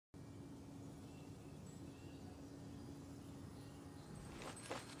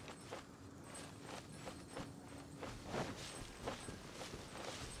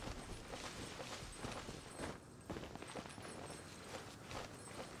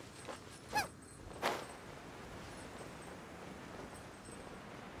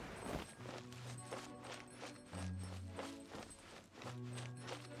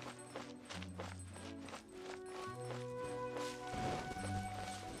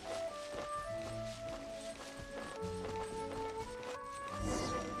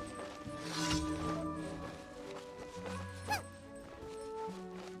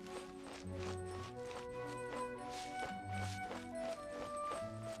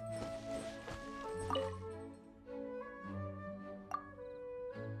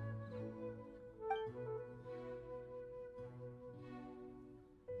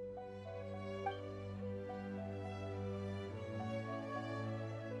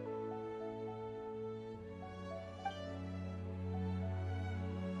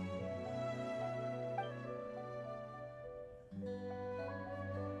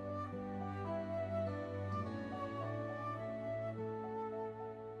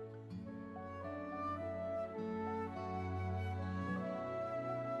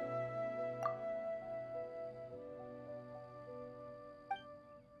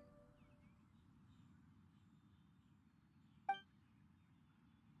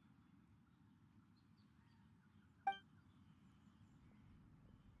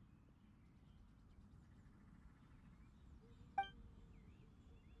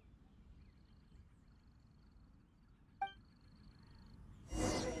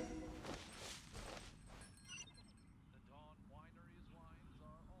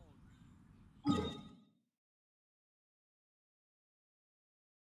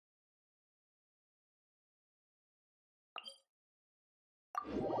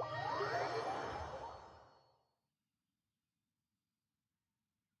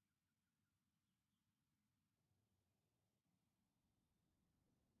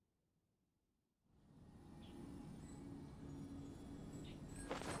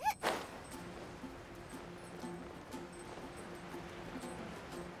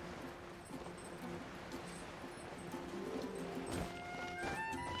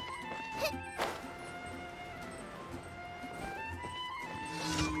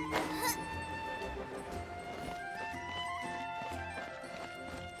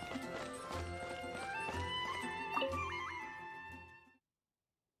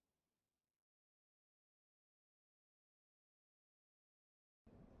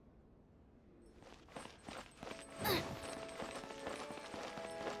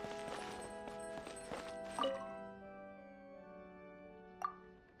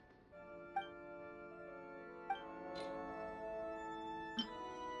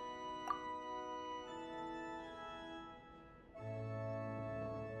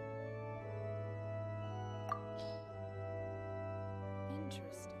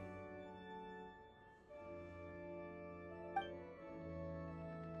Interesting.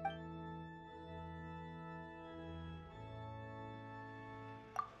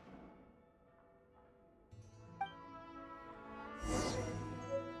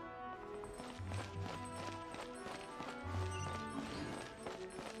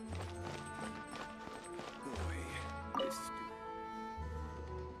 Boy, this is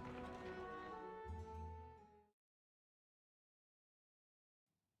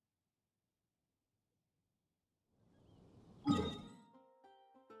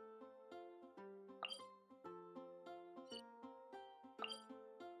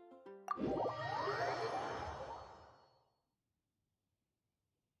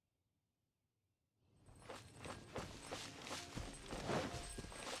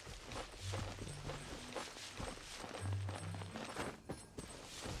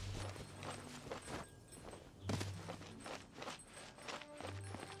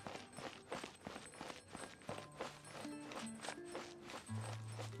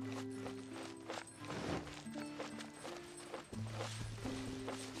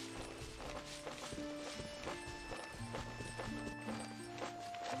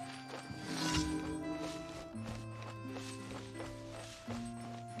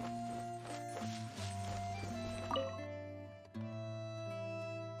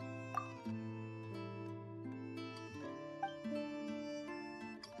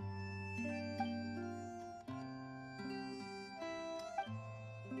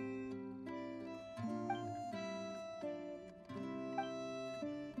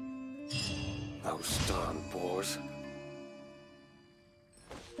those darn boars.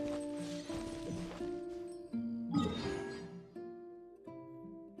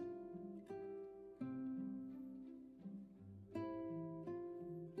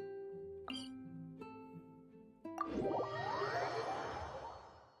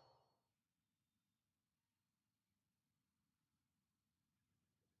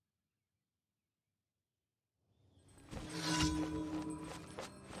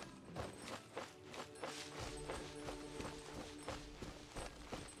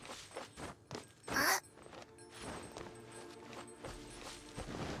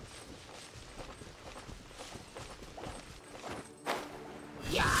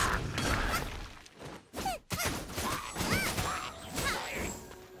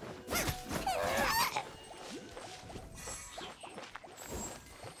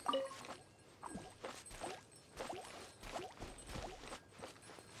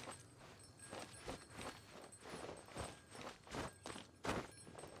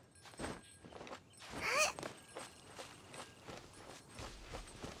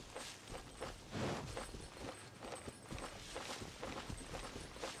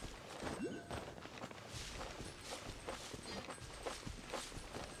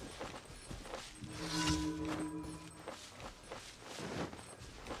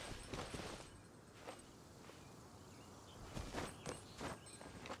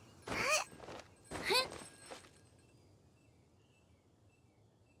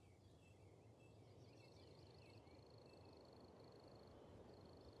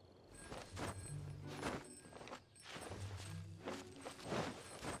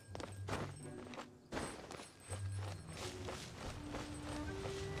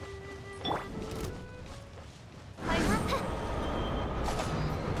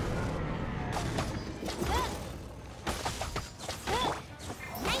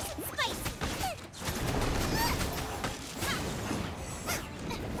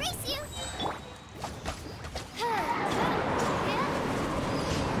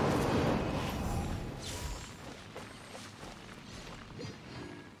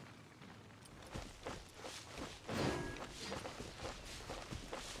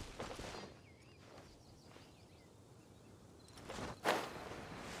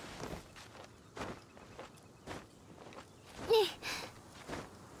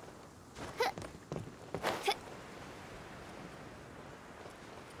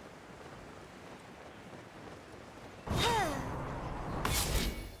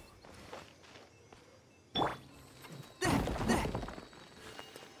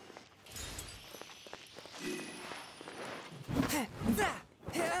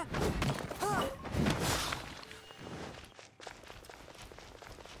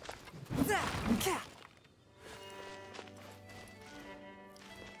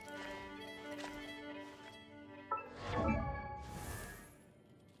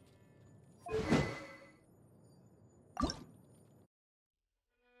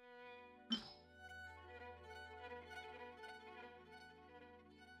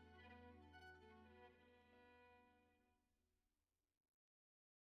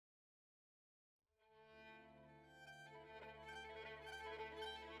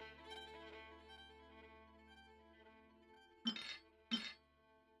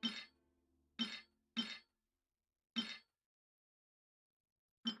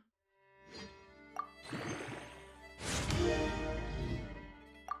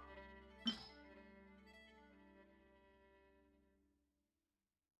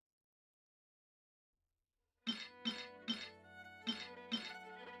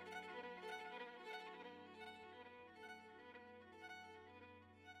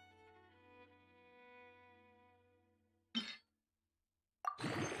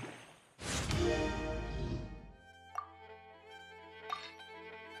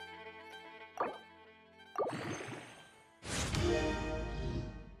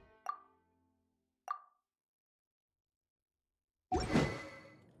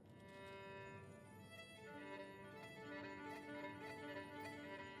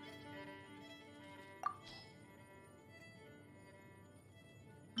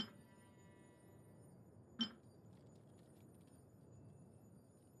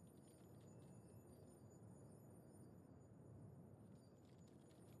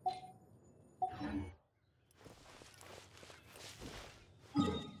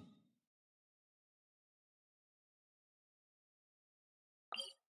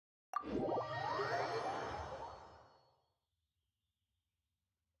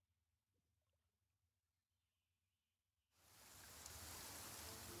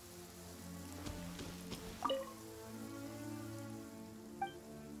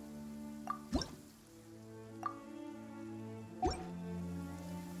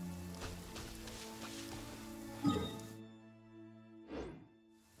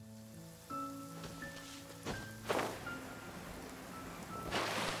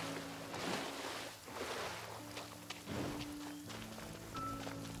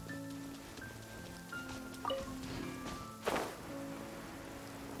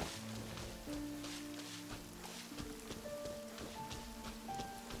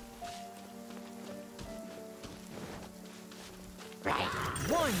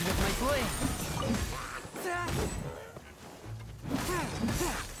 Burn with my blade!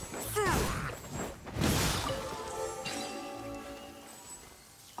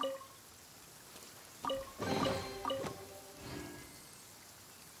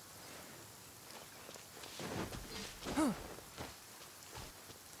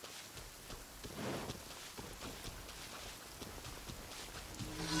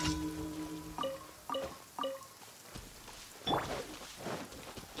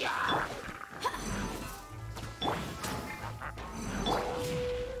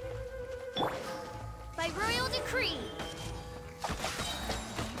 By royal decree.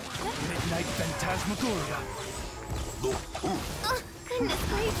 Midnight Phantasmagoria! Oh, goodness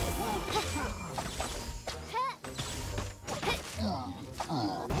gracious.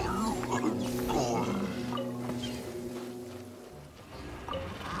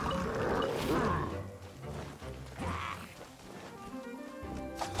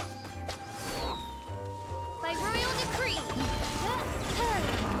 By royal decree.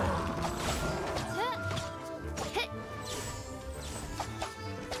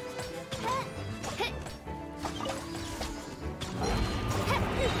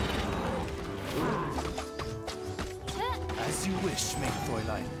 As you wish, maid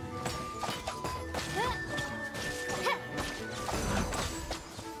Fräulein.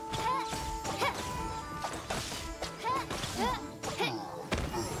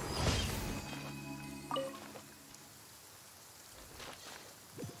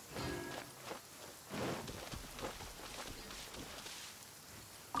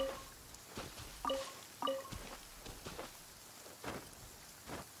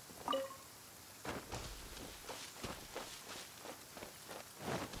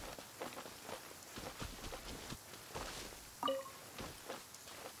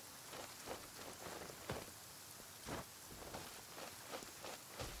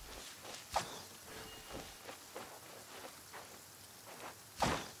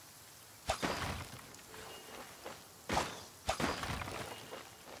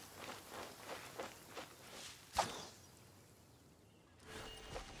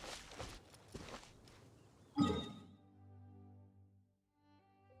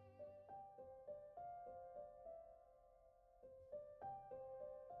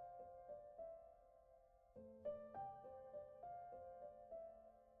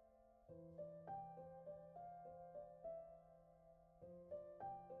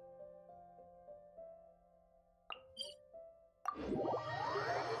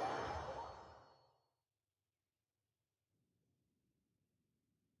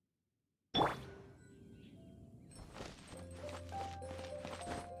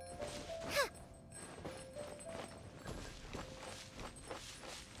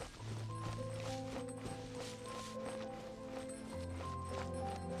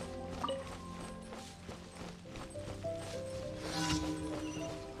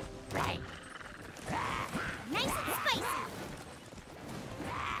 Nice and spicy.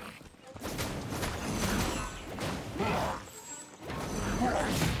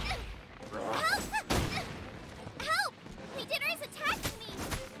 Help! Leader is attacking me!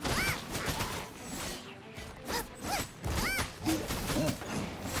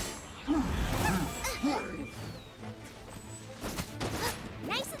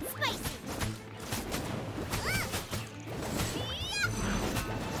 Nice and spicy!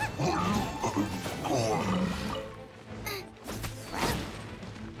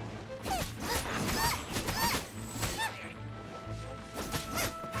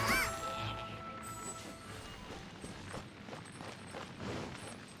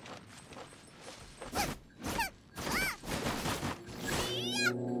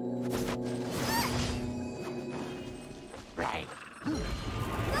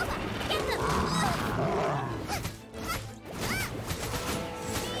 Get them!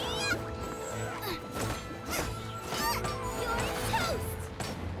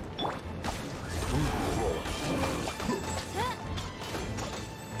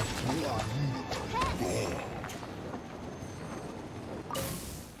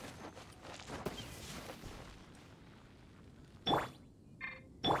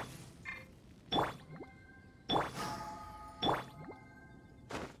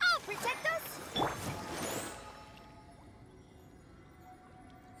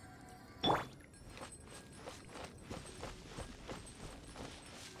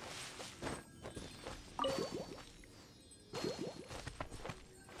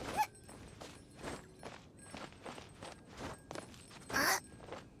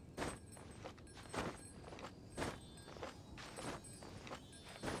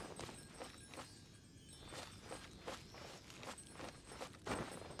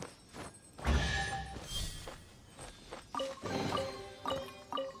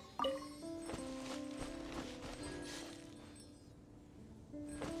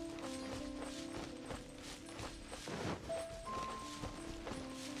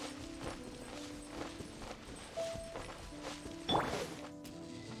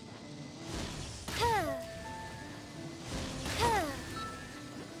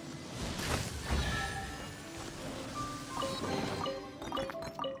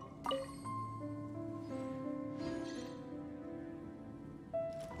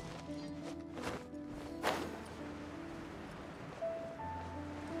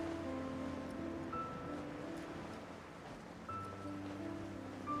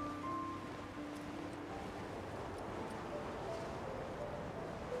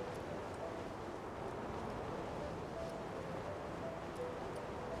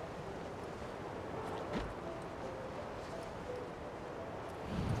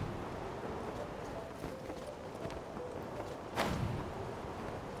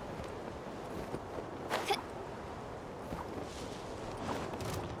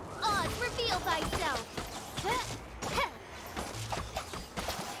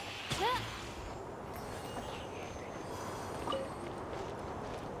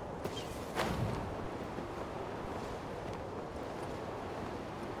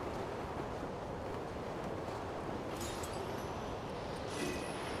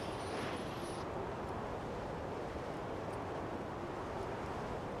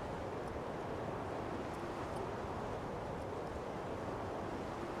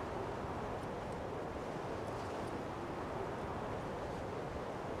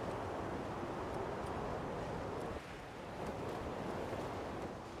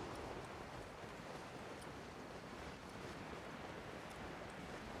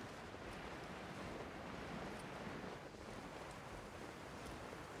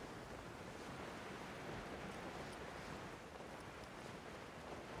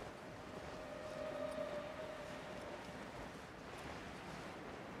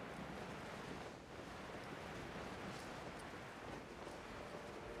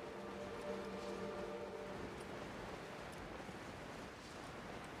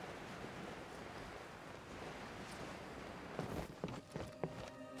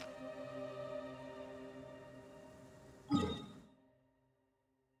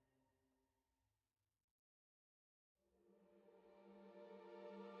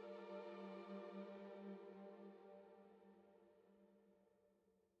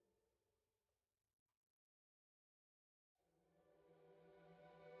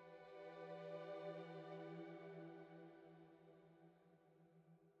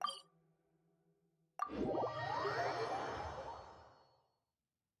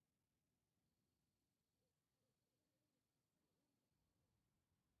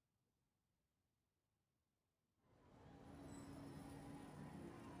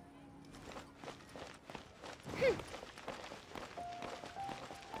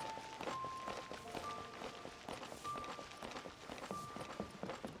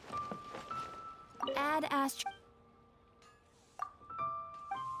 Add Astro.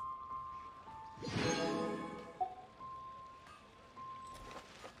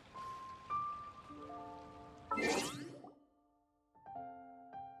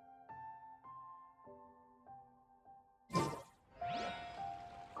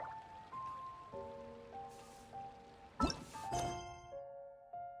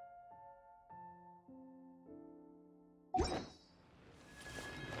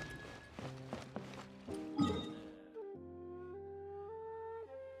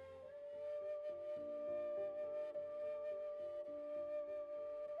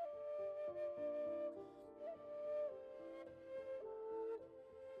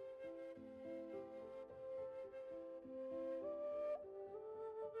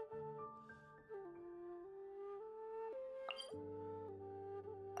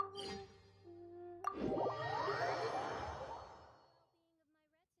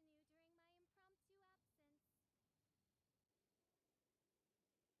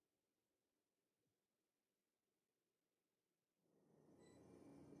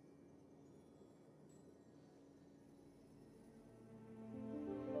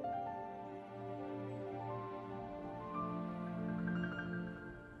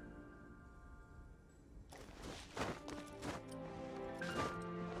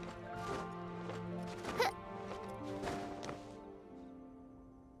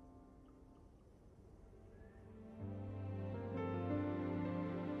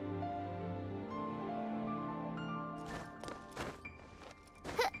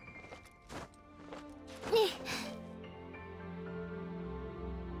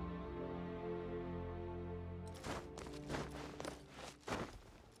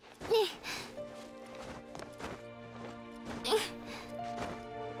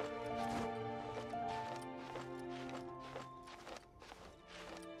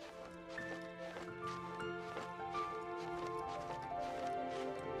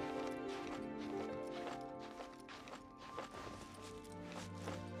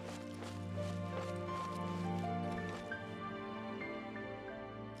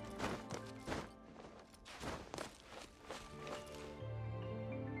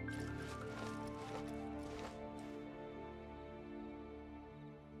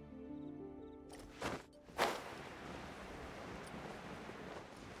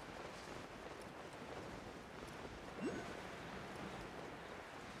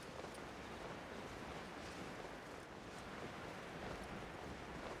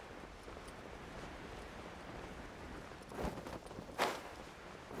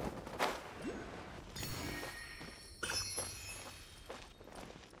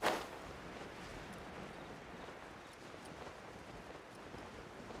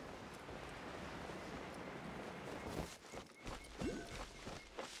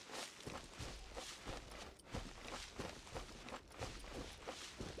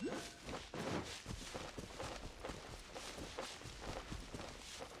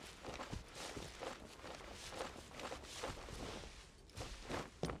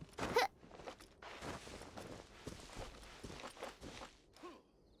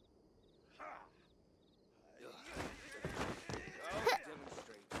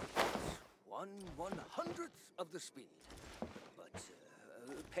 One-hundredth of the speed. But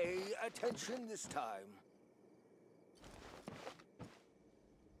pay attention this time.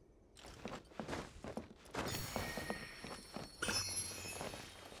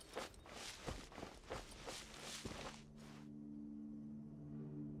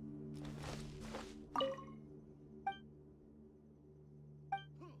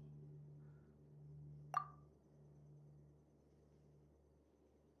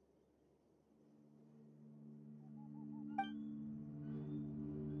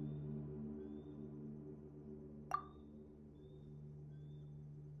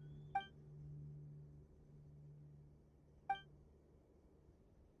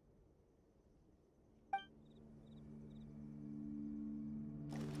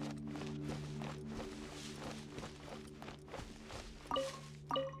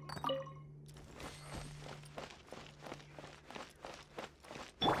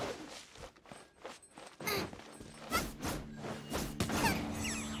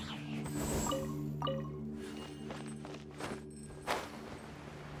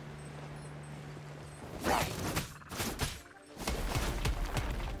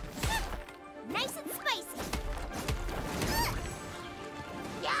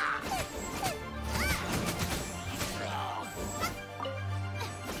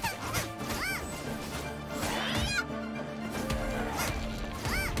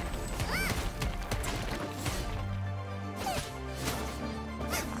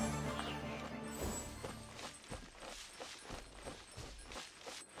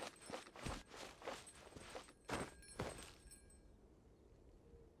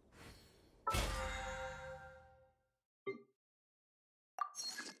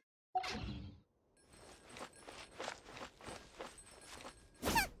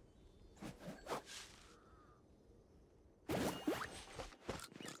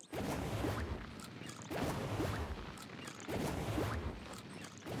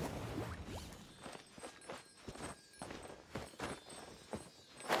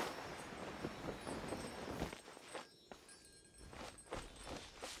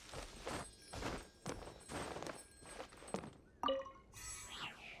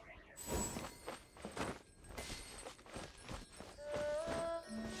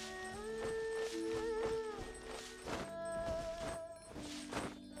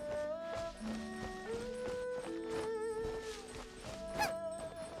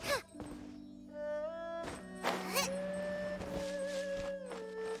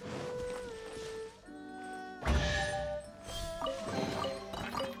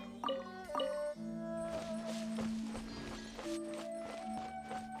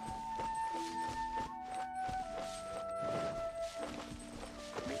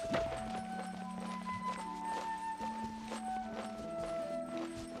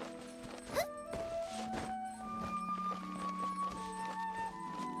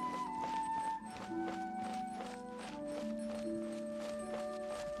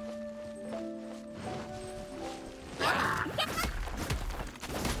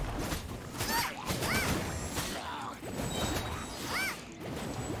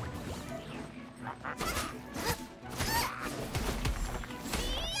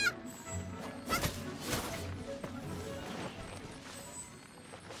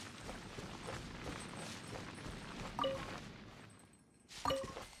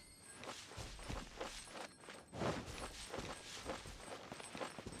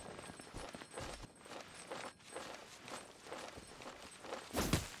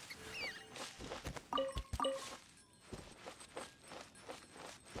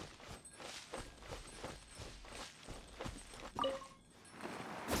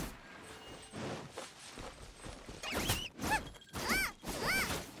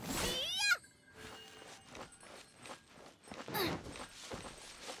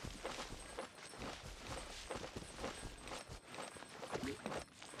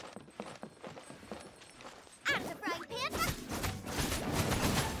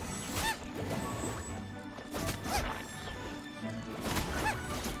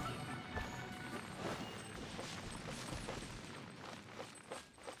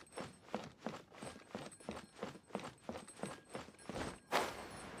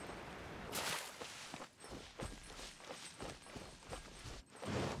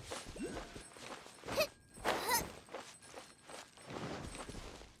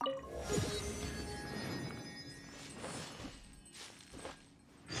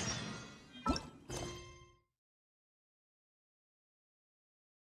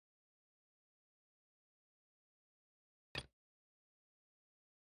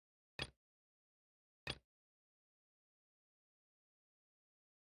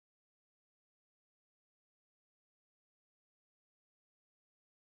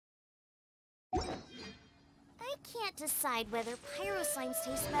 I can't decide whether pyro slimes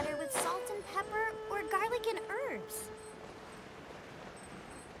taste better with salt and pepper or garlic and herbs.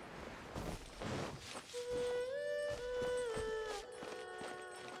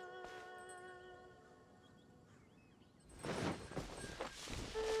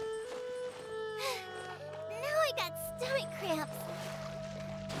 Now I got stomach cramps.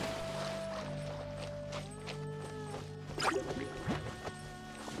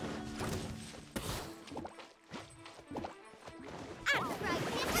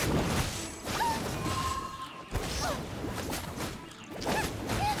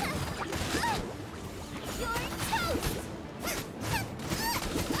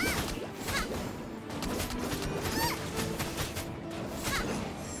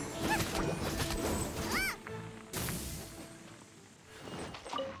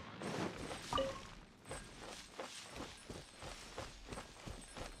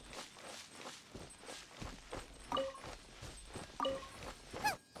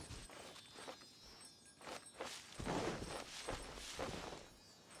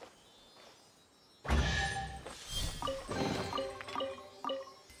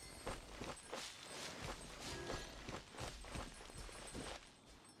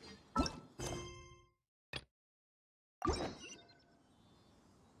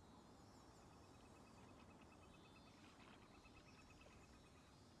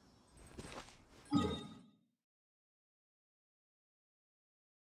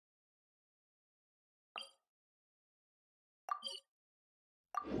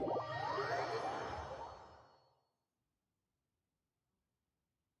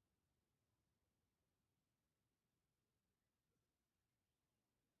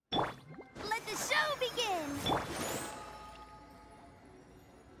 Let the show begin!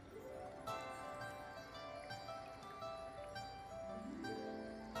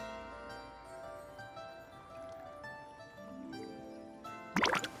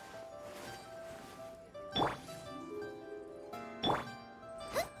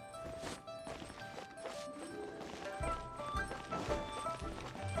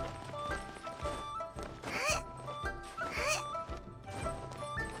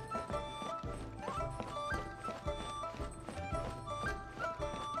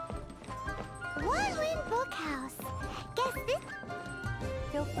 Bookhouse. Guess this.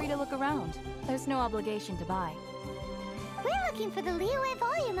 Feel free to look around. There's no obligation to buy. We're looking for the Liyue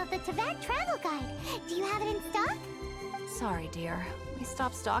volume of the Teyvat Travel Guide. Do you have it in stock? Sorry, dear. We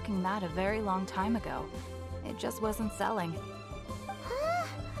stopped stocking that a very long time ago. It just wasn't selling. Huh?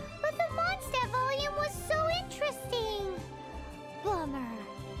 But the Mondstadt volume was so interesting. Bummer.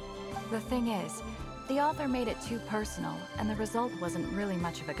 The thing is, the author made it too personal, and the result wasn't really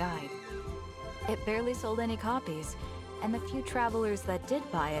much of a guide. It barely sold any copies, and the few travelers that did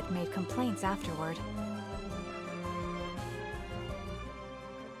buy it made complaints afterward.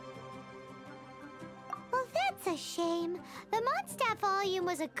 Well, that's a shame. The Mondstadt volume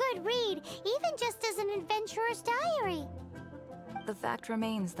was a good read, even just as an adventurer's diary. The fact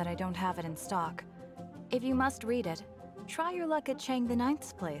remains that I don't have it in stock. If you must read it, try your luck at Chang the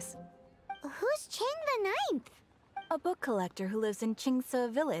Ninth's place. Who's Chang the Ninth? A book collector who lives in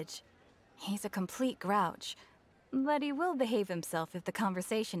Chingsa village. He's a complete grouch, but he will behave himself if the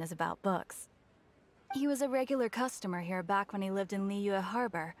conversation is about books. He was a regular customer here back when he lived in Liyue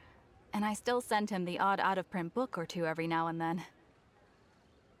Harbor, and I still send him the odd out-of-print book or two every now and then.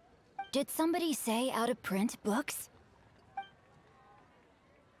 Did somebody say out-of-print books?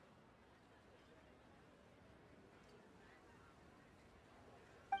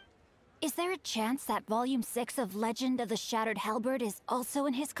 Is there a chance that Volume 6 of Legend of the Shattered Halberd is also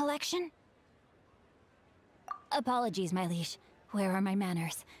in his collection? Apologies, my liege. Where are my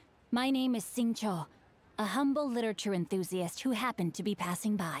manners? My name is Sing Cho, a humble literature enthusiast who happened to be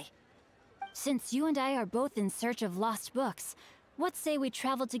passing by. Since you and I are both in search of lost books, what say we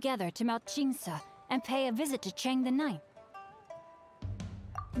travel together to Mount Jingsa and pay a visit to Chang the Ninth?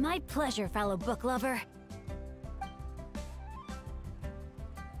 My pleasure, fellow book lover.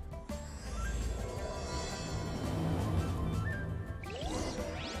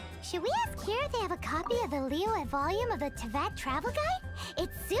 Should we ask here if they have a copy of the Liyue volume of the Tevat Travel Guide?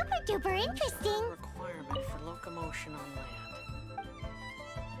 It's super duper interesting. Requirement for locomotion on land.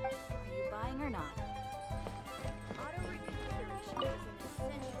 Are you buying or not? Auto reconfiguration is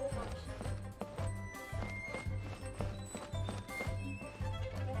an essential function.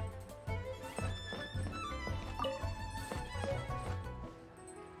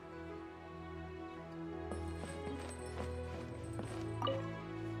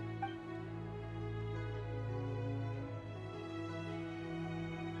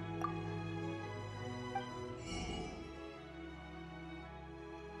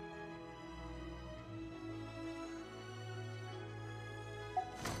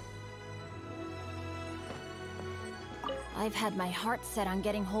 I've had my heart set on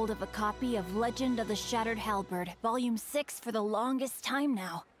getting hold of a copy of Legend of the Shattered Halberd, Volume 6 for the longest time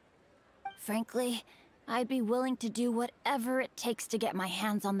now. Frankly, I'd be willing to do whatever it takes to get my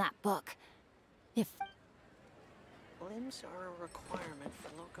hands on that book. If... Limbs are a requirement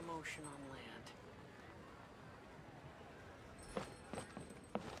for locomotion on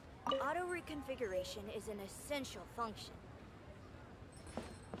land. Auto reconfiguration is an essential function.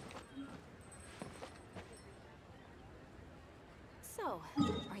 So,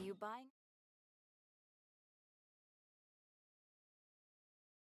 are you buying?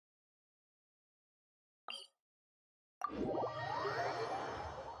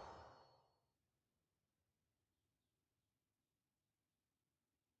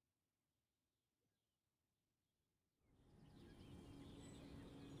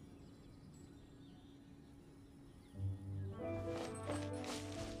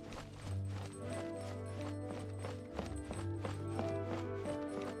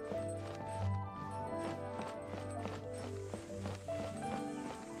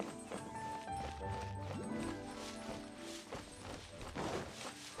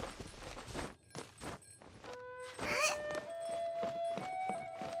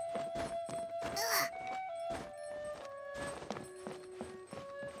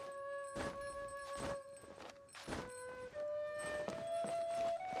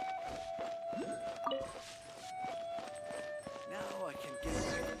 Now I can get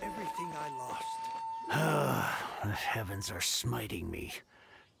back everything I lost. The heavens are smiting me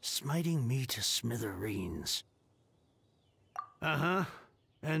to smithereens. Uh-huh.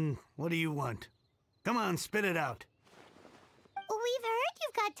 And what do you want? Come on, spit it out. We've heard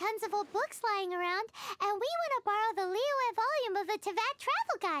you've got tons of old books lying around, and we want to borrow the Liyue volume of the Tevat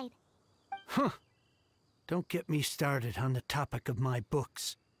Travel Guide. Huh. Don't get me started on the topic of my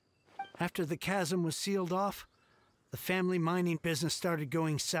books. After the chasm was sealed off, the family mining business started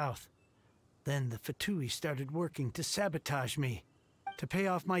going south. Then the Fatui started working to sabotage me. To pay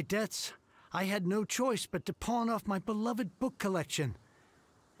off my debts, I had no choice but to pawn off my beloved book collection.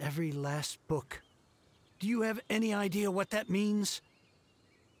 Every last book. Do you have any idea what that means?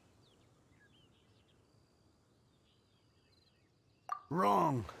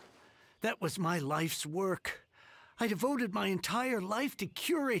 Wrong. That was my life's work. I devoted my entire life to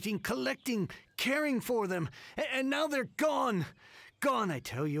curating, collecting, caring for them, and now they're gone. Gone, I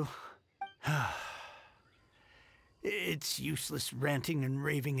tell you. It's useless ranting and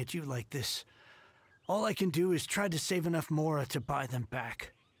raving at you like this. All I can do is try to save enough Mora to buy them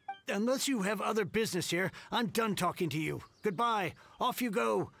back. Unless you have other business here, I'm done talking to you. Goodbye. Off you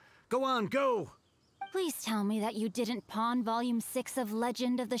go. Go on, go. Please tell me that you didn't pawn Volume 6 of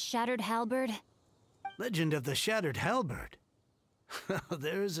Legend of the Shattered Halberd. Legend of the Shattered Halberd.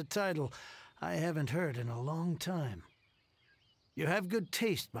 There's a title I haven't heard in a long time. You have good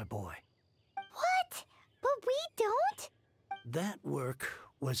taste, my boy. What? But we don't? That work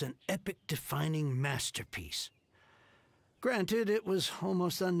was an epic-defining masterpiece. Granted, it was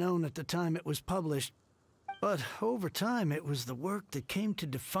almost unknown at the time it was published, but over time it was the work that came to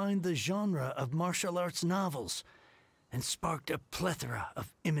define the genre of martial arts novels and sparked a plethora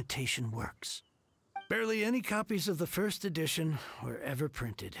of imitation works. Barely any copies of the first edition were ever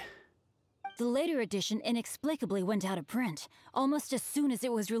printed. The later edition inexplicably went out of print, almost as soon as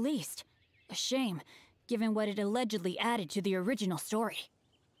it was released. A shame, given what it allegedly added to the original story.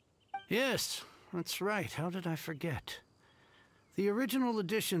 Yes, that's right. How did I forget? The original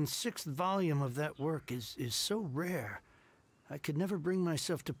edition's 6th volume of that work is so rare, I could never bring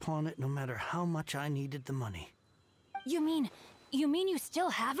myself to pawn it no matter how much I needed the money. You mean you still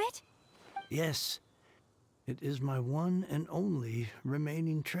have it? Yes. It is my one and only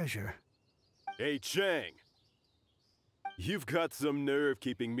remaining treasure. Hey, Chang! You've got some nerve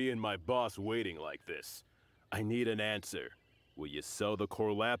keeping me and my boss waiting like this. I need an answer. Will you sell the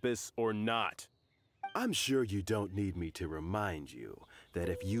core lapis or not? I'm sure you don't need me to remind you that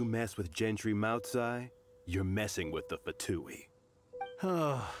if you mess with Gentry Moutsai, you're messing with the Fatui.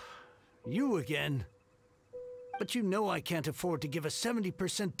 Oh, you again. But you know I can't afford to give a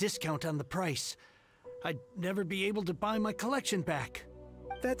 70% discount on the price. I'd never be able to buy my collection back.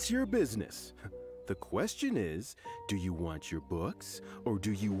 That's your business. The question is, do you want your books, or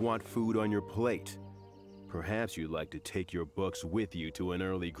do you want food on your plate? Perhaps you'd like to take your books with you to an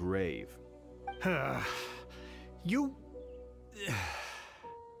early grave. You...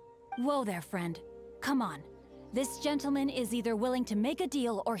 Whoa there, friend. Come on. This gentleman is either willing to make a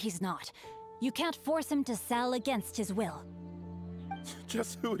deal or he's not. You can't force him to sell against his will.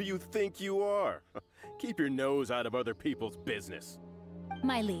 Just who do you think you are? Keep your nose out of other people's business.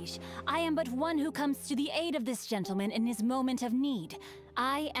 My liege, I am but one who comes to the aid of this gentleman in his moment of need.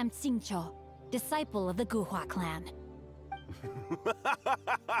 I am Xingqiu, disciple of the Guhua clan.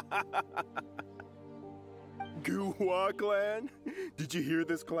 Guhua clan? Did you hear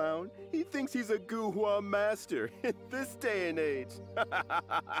this clown? He thinks he's a Guhua master in this day and age.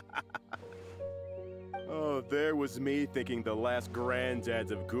 Oh, there was me thinking the last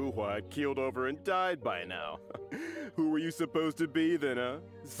granddads of Guhua had keeled over and died by now. Who were you supposed to be then, huh?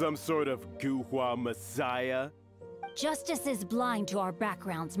 Some sort of Guhua messiah? Justice is blind to our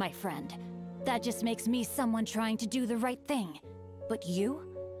backgrounds, my friend. That just makes me someone trying to do the right thing. But you?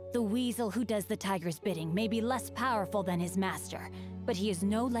 The weasel who does the tiger's bidding may be less powerful than his master, but he is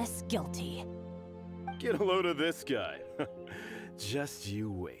no less guilty. Get a load of this guy. Just you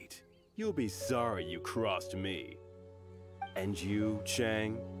wait. You'll be sorry you crossed me. And you,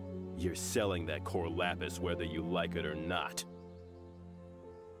 Chang, you're selling that core lapis whether you like it or not.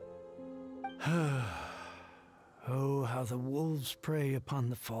 Oh, how the wolves prey upon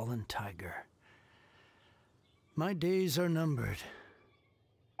the fallen tiger. My days are numbered.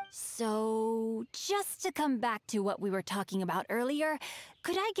 So, just to come back to what we were talking about earlier,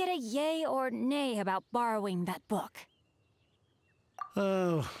 could I get a yay or nay about borrowing that book?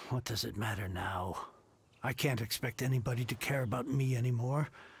 Oh, what does it matter now? I can't expect anybody to care about me anymore.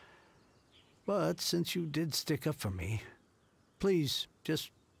 But since you did stick up for me, please,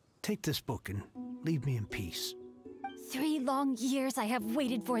 just take this book and leave me in peace. 3 long years I have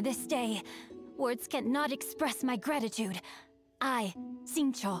waited for this day. Words cannot express my gratitude. I,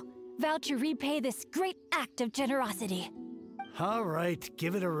 Xingqiu, vow to repay this great act of generosity. All right,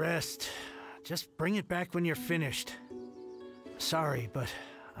 give it a rest. Just bring it back when you're finished. Sorry, but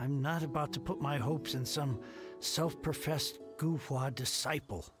I'm not about to put my hopes in some self-professed Guhua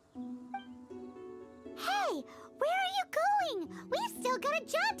disciple. Hey, where are you going? We've still got a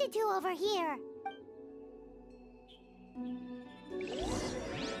job to do over here.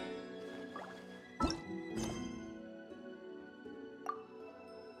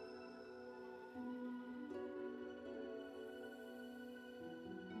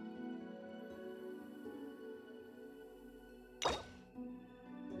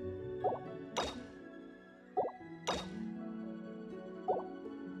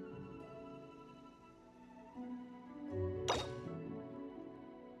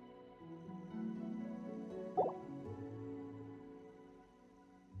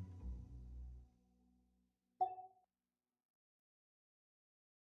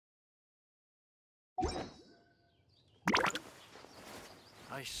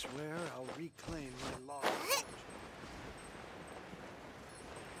 I swear I'll reclaim my lost.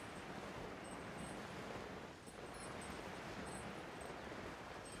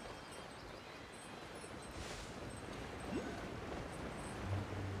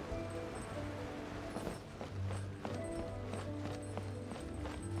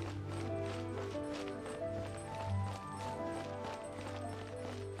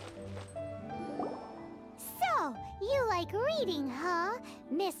 like reading, huh,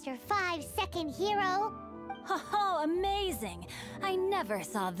 Mr. 5-second hero? Oh, amazing! I never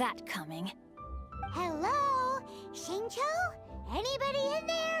saw that coming. Hello? Xingqiu? Anybody in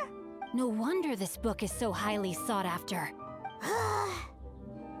there? No wonder this book is so highly sought after.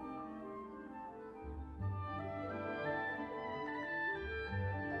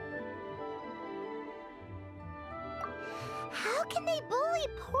 How can they bully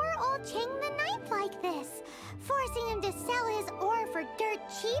poor old Chang the Ninth like this? Forcing him to sell his ore for dirt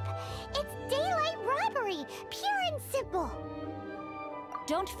cheap? It's daylight robbery, pure and simple.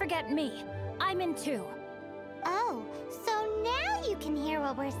 Don't forget me. I'm in too. Oh, so now you can hear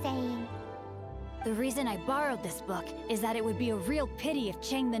what we're saying. The reason I borrowed this book is that it would be a real pity if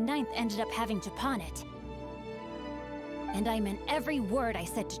Chang the Ninth ended up having to pawn it. And I meant every word I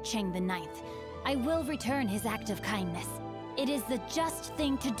said to Chang the Ninth. I will return his act of kindness. It is the just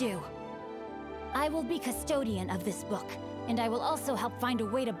thing to do. I will be custodian of this book, and I will also help find a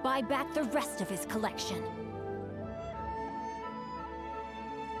way to buy back the rest of his collection.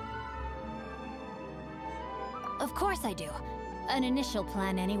 Of course I do. An initial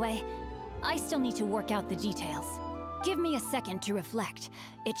plan anyway. I still need to work out the details. Give me a second to reflect.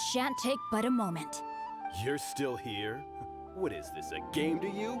 It shan't take but a moment. You're still here? What is this, a game to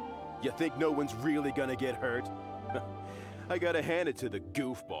you? You think no one's really gonna get hurt? I gotta hand it to the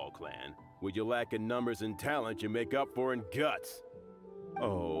Goofball clan. What you lack in numbers and talent, you make up for in guts.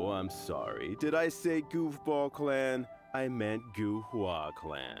 Oh, I'm sorry. Did I say Goofball clan? I meant Guhua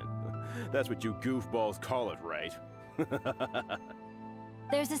clan. That's what you goofballs call it, right?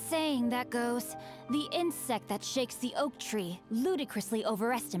 There's a saying that goes, the insect that shakes the oak tree ludicrously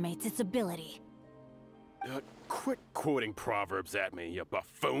overestimates its ability. Quit quoting proverbs at me, you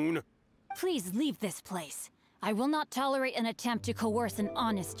buffoon! Please leave this place. I will not tolerate an attempt to coerce an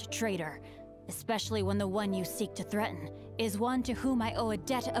honest trader, especially when the one you seek to threaten is one to whom I owe a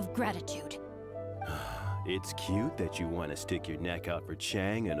debt of gratitude. It's cute that you want to stick your neck out for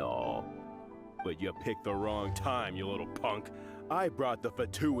Chang and all. But you picked the wrong time, you little punk. I brought the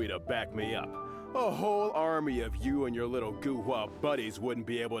Fatui to back me up. A whole army of you and your little Guhua buddies wouldn't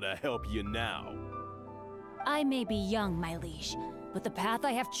be able to help you now. I may be young, my liege, but the path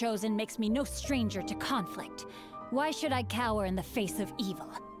I have chosen makes me no stranger to conflict. Why should I cower in the face of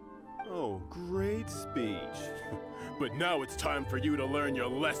evil? Oh, great speech. But now it's time for you to learn your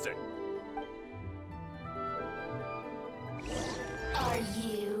lesson. Are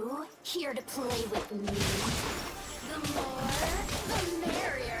you here to play with me? The more, the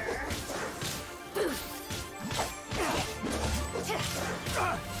merrier.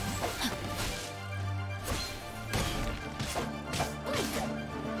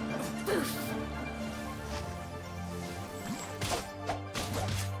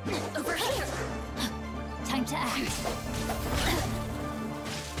 Over here. Time to act.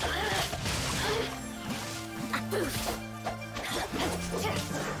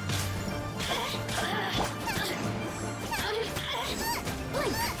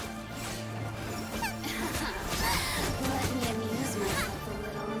 Let me amuse myself a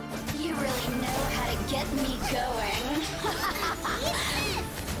little. You really know how to get me going.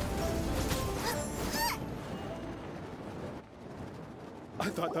 I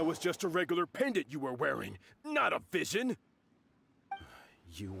thought that was just a regular pendant you were wearing, not a vision.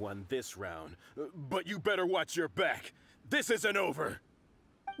 You won this round, but you better watch your back. This isn't over.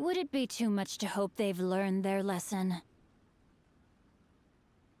 Would it be too much to hope they've learned their lesson?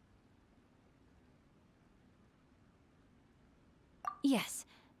 Yes,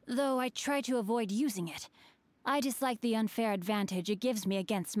 though I try to avoid using it. I dislike the unfair advantage it gives me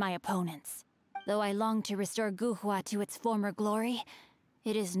against my opponents. Though I long to restore Guhua to its former glory,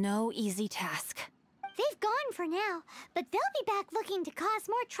 it is no easy task. They've gone for now, but they'll be back looking to cause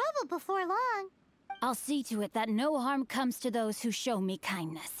more trouble before long. I'll see to it that no harm comes to those who show me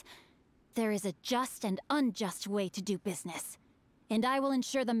kindness. There is a just and unjust way to do business, and I will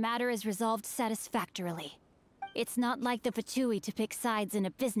ensure the matter is resolved satisfactorily. It's not like the Fatui to pick sides in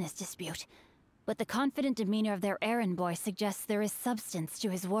a business dispute, but the confident demeanor of their errand boy suggests there is substance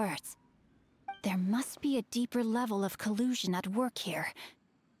to his words. There must be a deeper level of collusion at work here.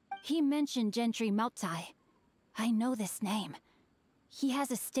 He mentioned Gentry Maotai. I know this name. He has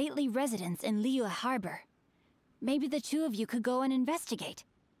a stately residence in Liyue Harbor. Maybe the two of you could go and investigate.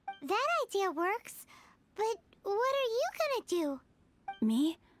 That idea works, but what are you gonna do?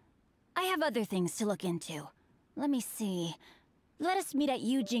 Me? I have other things to look into. Let me see. Let us meet at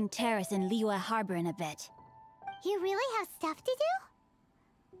Yujing Terrace in Liyue Harbor in a bit. You really have stuff to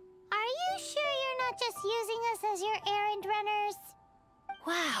do? Are you sure you're not just using us as your errand runners?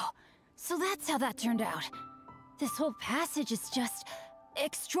 Wow, so that's how that turned out. This whole passage is just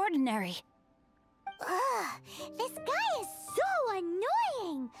extraordinary. Ugh, this guy is so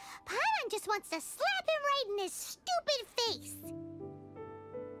annoying! Paimon just wants to slap him right in his stupid face!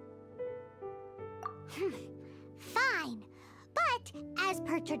 Fine. But, as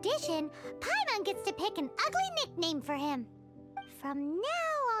per tradition, Paimon gets to pick an ugly nickname for him. From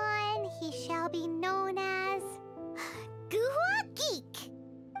now on, he shall be known as... Guhua Geek!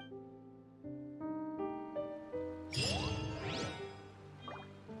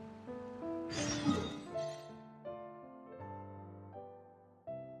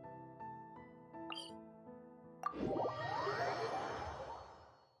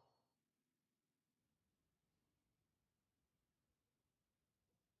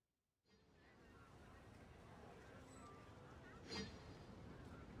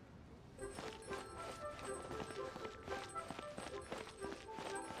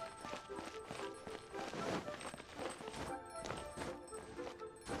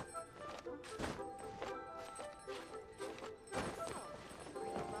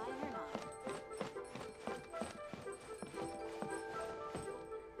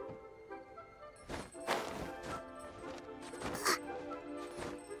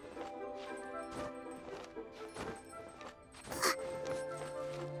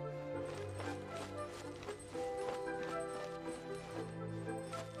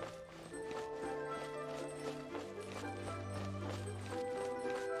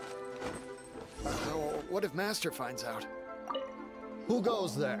 What if Master finds out? Who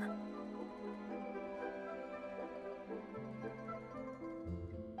goes there?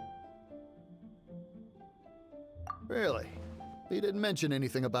 Really? He didn't mention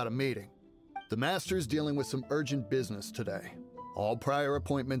anything about a meeting. The Master's dealing with some urgent business today. All prior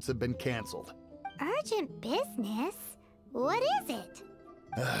appointments have been canceled. Urgent business? What is it?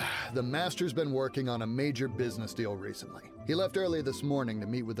 The Master's been working on a major business deal recently. He left early this morning to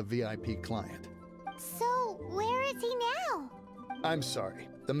meet with a VIP client. So, where is he now? I'm sorry.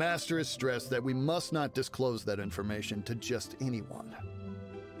 The Master is stressed that we must not disclose that information to just anyone.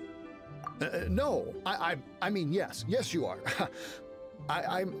 No, I mean, yes. Yes, you are.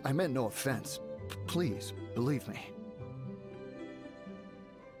 I meant no offense. Please, believe me.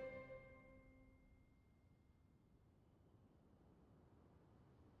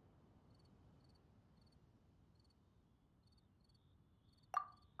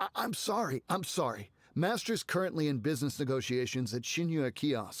 I'm sorry. Master's currently in business negotiations at Shinya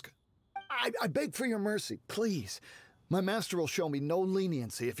Kiosk. I beg for your mercy, please. My master will show me no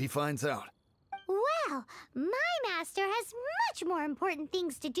leniency if he finds out. Well, my master has much more important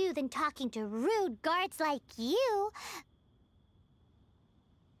things to do than talking to rude guards like you.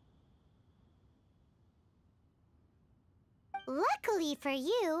 Luckily for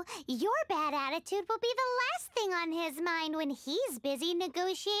you, your bad attitude will be the last thing on his mind when he's busy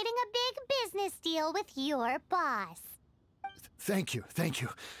negotiating a big business deal with your boss. Thank you.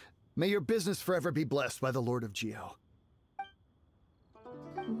 May your business forever be blessed by the Lord of Geo.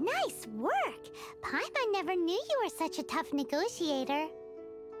 Nice work! Paimon never knew you were such a tough negotiator.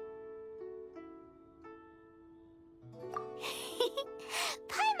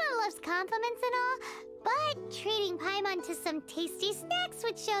 Paimon loves compliments and all, but treating Paimon to some tasty snacks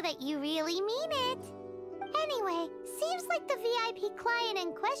would show that you really mean it. Anyway, seems like the VIP client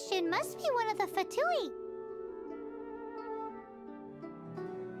in question must be one of the Fatui.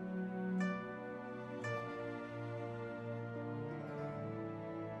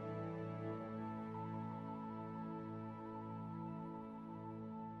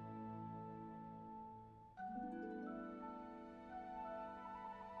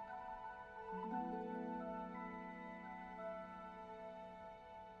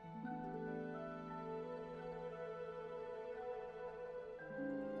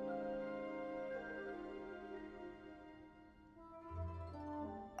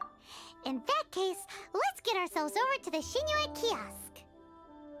 In that case, let's get ourselves over to the Shinya Kiosk.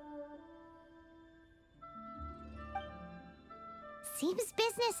 Seems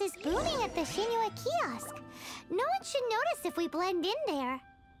business is booming at the Shinya Kiosk. No one should notice if we blend in there.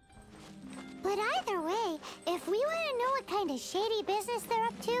 But either way, if we want to know what kind of shady business they're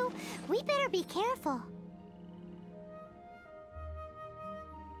up to, we better be careful.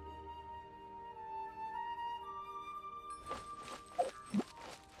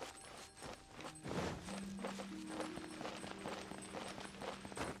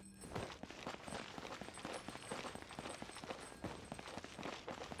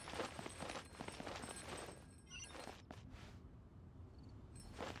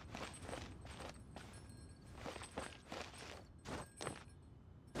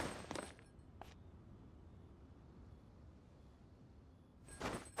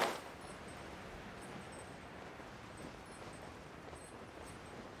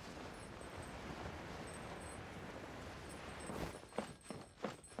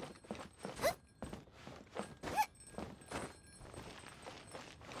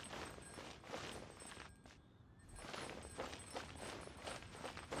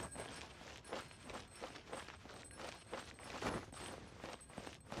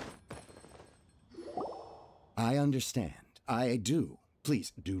 I understand. I do.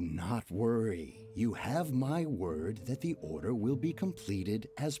 Please, do not worry. You have my word that the order will be completed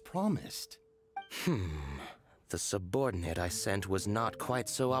as promised. The subordinate I sent was not quite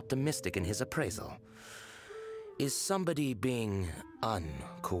so optimistic in his appraisal. Is somebody being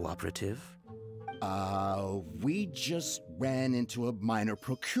uncooperative? We just ran into a minor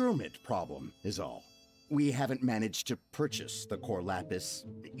procurement problem, is all. We haven't managed to purchase the core lapis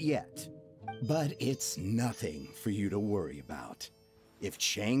yet. But it's nothing for you to worry about. If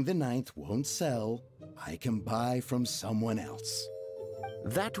Chang the Ninth won't sell, I can buy from someone else.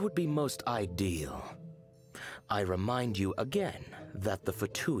 That would be most ideal. I remind you again that the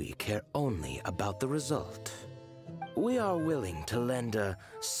Fatui care only about the result. We are willing to lend a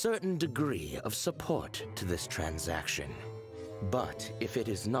certain degree of support to this transaction. But if it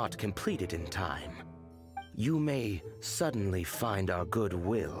is not completed in time, you may suddenly find our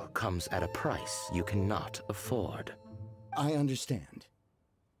goodwill comes at a price you cannot afford. I understand.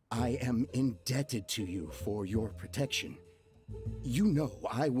 I am indebted to you for your protection. You know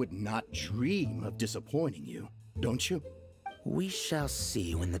I would not dream of disappointing you, don't you? We shall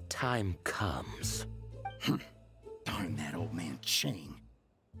see when the time comes. Darn that old man Chang.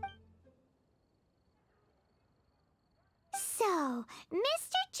 So,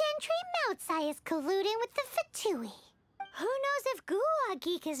 Mr. Gentry Moutsai is colluding with the Fatui. Who knows if Guwa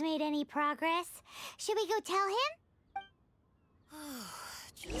Geek has made any progress? Should we go tell him?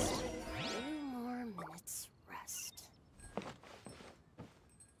 Just a few more minutes rest.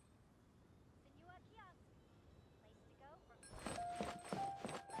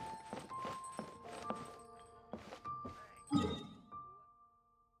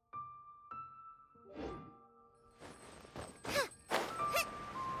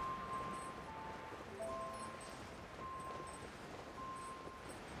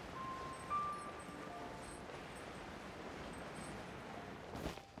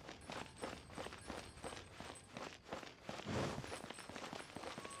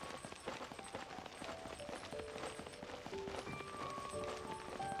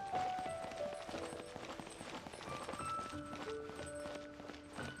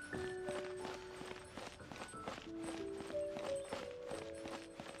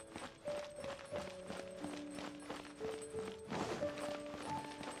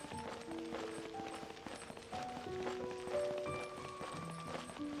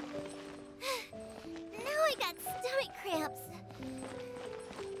 Stomach cramps.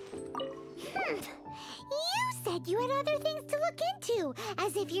 You said you had other things to look into,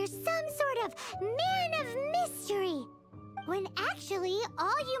 as if you're some sort of man of mystery. When actually,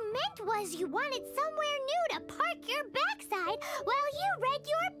 all you meant was you wanted somewhere new to park your backside while you read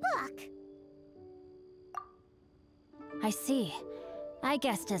your book. I see. I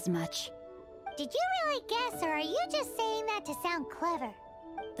guessed as much. Did you really guess, or are you just saying that to sound clever?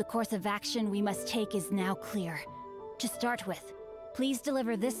 The course of action we must take is now clear. To start with, please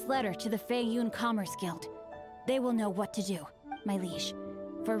deliver this letter to the Feiyun Commerce Guild. They will know what to do, my liege.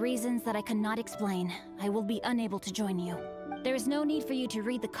 For reasons that I cannot explain, I will be unable to join you. There is no need for you to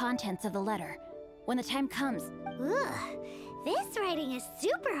read the contents of the letter. When the time comes... Ugh, this writing is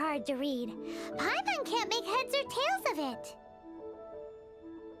super hard to read. Paimon can't make heads or tails of it.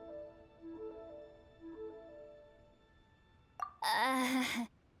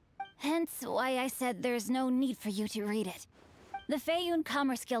 Hence why I said there's no need for you to read it. The Feiyun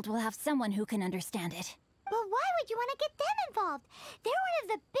Commerce Guild will have someone who can understand it. But why would you want to get them involved? They're one of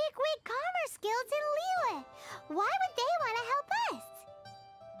the bigwig commerce guilds in Liyue. Why would they want to help us?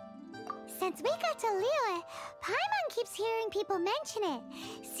 Since we got to Liyue, Paimon keeps hearing people mention it.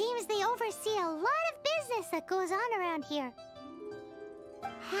 Seems they oversee a lot of business that goes on around here.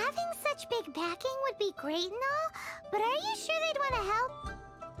 Having such big backing would be great and all, but are you sure they'd want to help?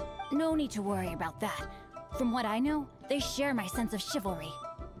 No need to worry about that. From what I know, they share my sense of chivalry.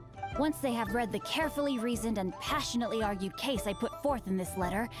 Once they have read the carefully reasoned and passionately argued case I put forth in this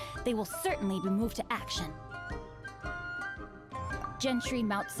letter, they will certainly be moved to action. Gentry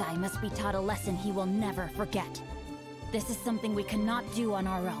Moutsai must be taught a lesson he will never forget. This is something we cannot do on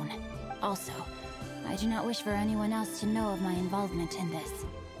our own. Also, I do not wish for anyone else to know of my involvement in this.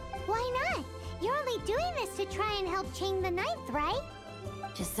 Why not? You're only doing this to try and help Chang the Ninth, right?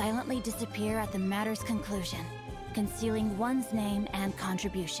 To silently disappear at the matter's conclusion, concealing one's name and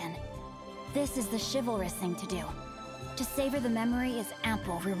contribution. This is the chivalrous thing to do. To savor the memory is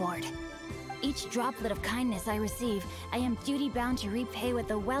ample reward. Each droplet of kindness I receive, I am duty-bound to repay with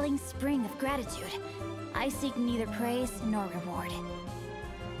a welling spring of gratitude. I seek neither praise nor reward.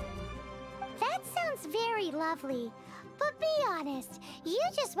 That sounds very lovely. But be honest, you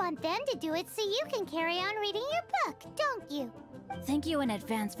just want them to do it so you can carry on reading your book, don't you? Thank you in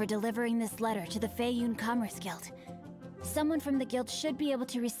advance for delivering this letter to the Feiyun Commerce Guild. Someone from the guild should be able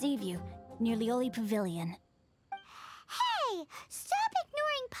to receive you near Lioli Pavilion. Hey! Stop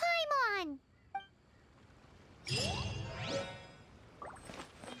ignoring Paimon!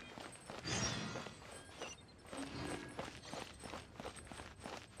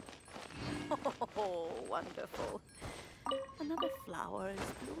 Oh, wonderful. Another flower is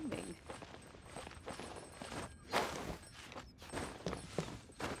blooming.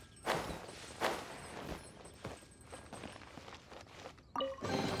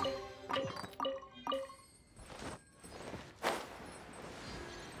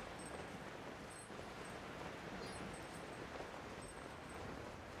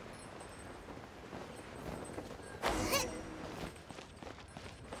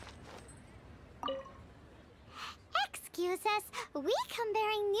 Excuse us, we come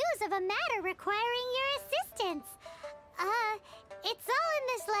bearing news of a matter requiring your assistance. It's all in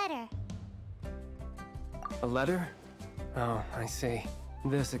this letter. A letter? Oh, I see.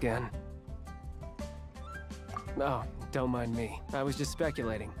 This again. Oh, don't mind me. I was just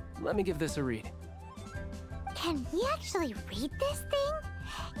speculating. Let me give this a read. Can we actually read this thing?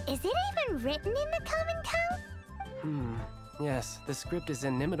 Is it even written in the common tongue? Yes, the script is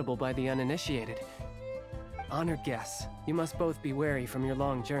inimitable by the uninitiated. Honored guests, you must both be wary from your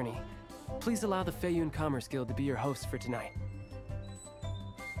long journey. Please allow the Feiyun Commerce Guild to be your host for tonight.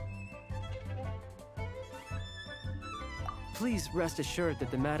 Please rest assured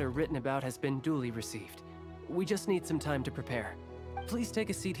that the matter written about has been duly received. We just need some time to prepare. Please take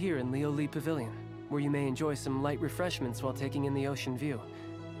a seat here in Lioli Pavilion, where you may enjoy some light refreshments while taking in the ocean view.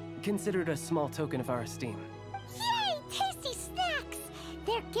 Consider it a small token of our esteem. Yay! Tasty snacks!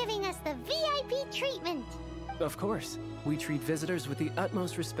 They're giving us the VIP treatment! Of course. We treat visitors with the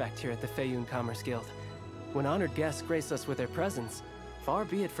utmost respect here at the Feiyun Commerce Guild. When honored guests grace us with their presence, far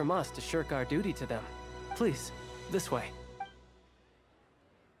be it from us to shirk our duty to them. Please, this way.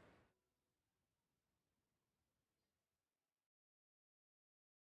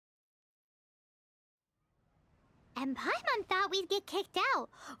 And Paimon thought we'd get kicked out,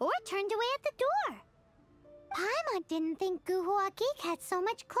 or turned away at the door. Paimon didn't think Guhua Geek had so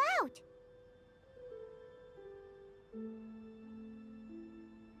much clout.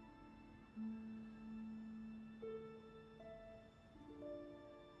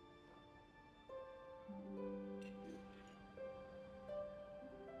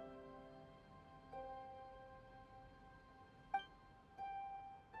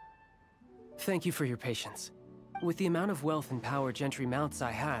 Thank you for your patience. With the amount of wealth and power Gentry Mount Sai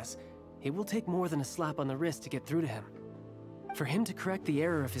has, it will take more than a slap on the wrist to get through to him. For him to correct the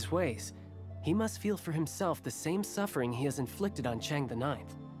error of his ways, he must feel for himself the same suffering he has inflicted on Chang the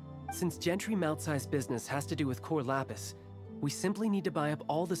Ninth. Since Gentry Mount Sai's business has to do with core lapis, we simply need to buy up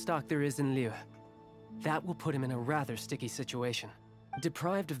all the stock there is in Liu. That will put him in a rather sticky situation.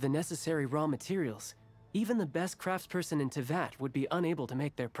 Deprived of the necessary raw materials, even the best craftsperson in Tevat would be unable to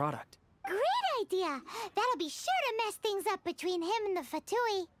make their product. Great idea! That'll be sure to mess things up between him and the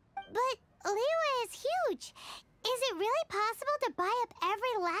Fatui. But Liyue is huge. Is it really possible to buy up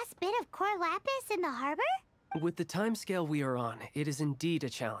every last bit of core lapis in the harbor? With the timescale we are on, it is indeed a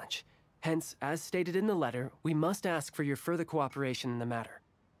challenge. Hence, as stated in the letter, we must ask for your further cooperation in the matter.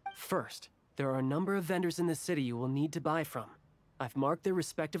 First, there are a number of vendors in the city you will need to buy from. I've marked their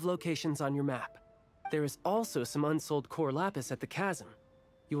respective locations on your map. There is also some unsold core lapis at the chasm.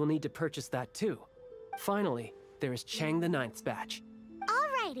 You will need to purchase that too. Finally, there is Chang the Ninth's batch.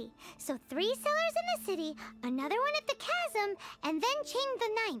 Alrighty, so 3 sellers in the city, another one at the chasm, and then Chang the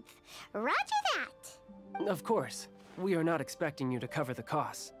Ninth. Roger that! Of course. We are not expecting you to cover the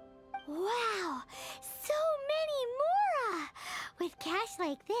costs. Wow, so many mora! With cash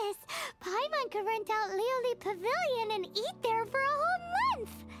like this, Paimon could rent out Lioli Pavilion and eat there for a whole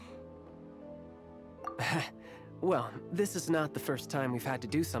month! Well, this is not the first time we've had to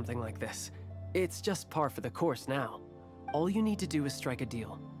do something like this. It's just par for the course now. All you need to do is strike a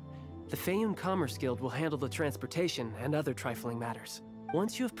deal. The Feiyun Commerce Guild will handle the transportation and other trifling matters.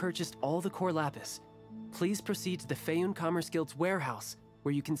 Once you have purchased all the core lapis, please proceed to the Feiyun Commerce Guild's warehouse,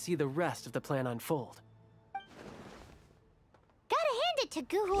 where you can see the rest of the plan unfold. Gotta hand it to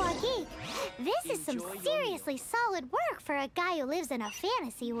Guhua Geek. This is some seriously solid work for a guy who lives in a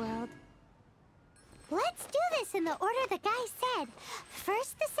fantasy world. Let's do this in the order the guy said.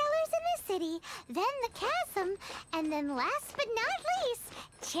 First the sellers in the city, then the chasm, and then last but not least,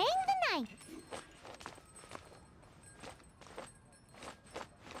 Chang the Ninth.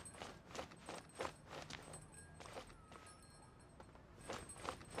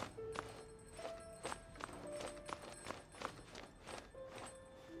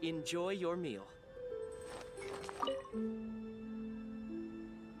 Enjoy your meal.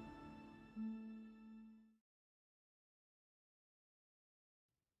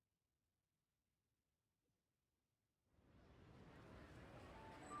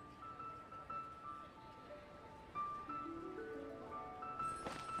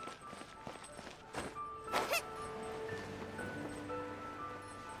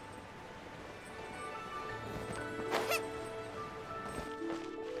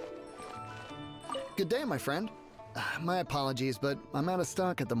 Good day, my friend. My apologies, but I'm out of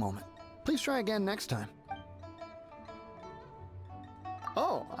stock at the moment. Please try again next time.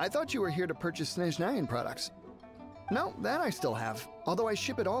 Oh, I thought you were here to purchase Snezhnayan products. No, that I still have, although I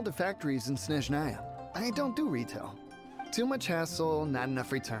ship it all to factories in Snezhnaya. I don't do retail. Too much hassle, not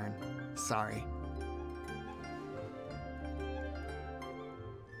enough return. Sorry.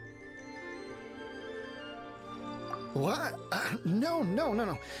 What?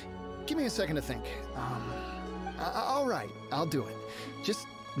 No. Give me a second to think. All right, I'll do it. Just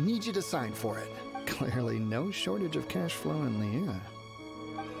need you to sign for it. Clearly no shortage of cash flow in the air.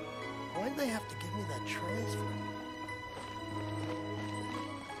 Why'd they have to give me that transfer?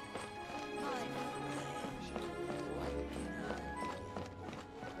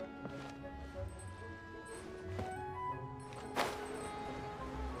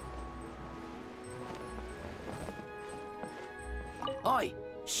 Oi!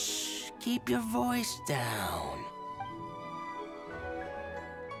 Shh! Keep your voice down.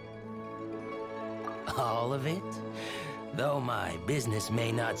 All of it? Though my business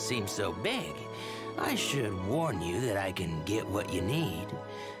may not seem so big, I should warn you that I can get what you need,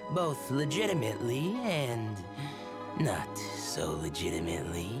 both legitimately and not so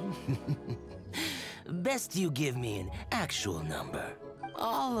legitimately. Best you give me an actual number.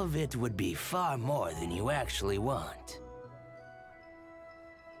 All of it would be far more than you actually want.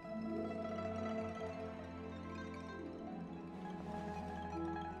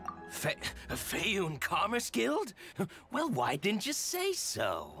 Feiyun Commerce Guild? Well, why didn't you say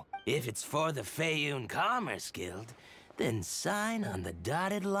so? If it's for the Feiyun Commerce Guild, then sign on the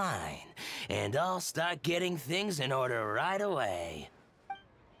dotted line, and I'll start getting things in order right away.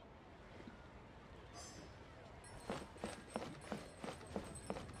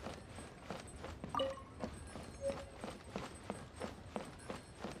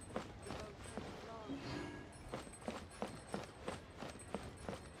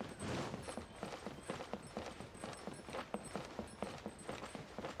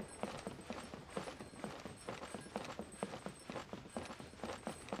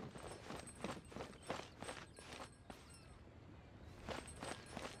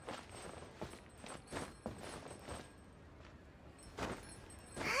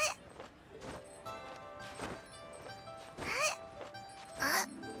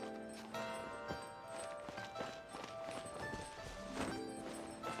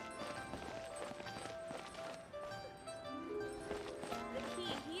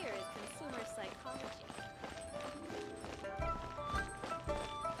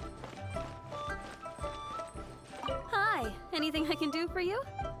 Anything I can do for you?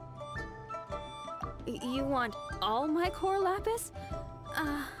 You want all my core lapis?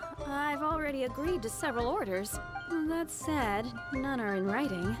 I've already agreed to several orders. That said, none are in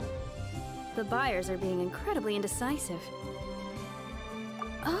writing. The buyers are being incredibly indecisive.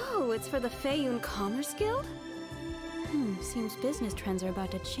 Oh, it's for the Feiyun Commerce Guild? Seems business trends are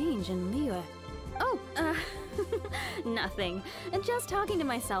about to change in Liyue. Oh, nothing. Just talking to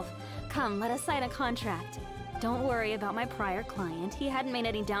myself. Come, let us sign a contract. Don't worry about my prior client. He hadn't made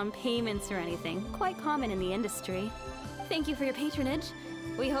any down payments or anything. Quite common in the industry. Thank you for your patronage.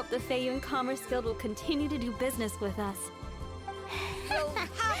 We hope the Feiyun Commerce Guild will continue to do business with us.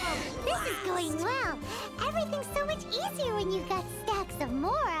 This is going well. Everything's so much easier when you've got stacks of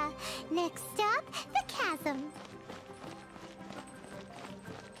Mora. Next stop, the chasm.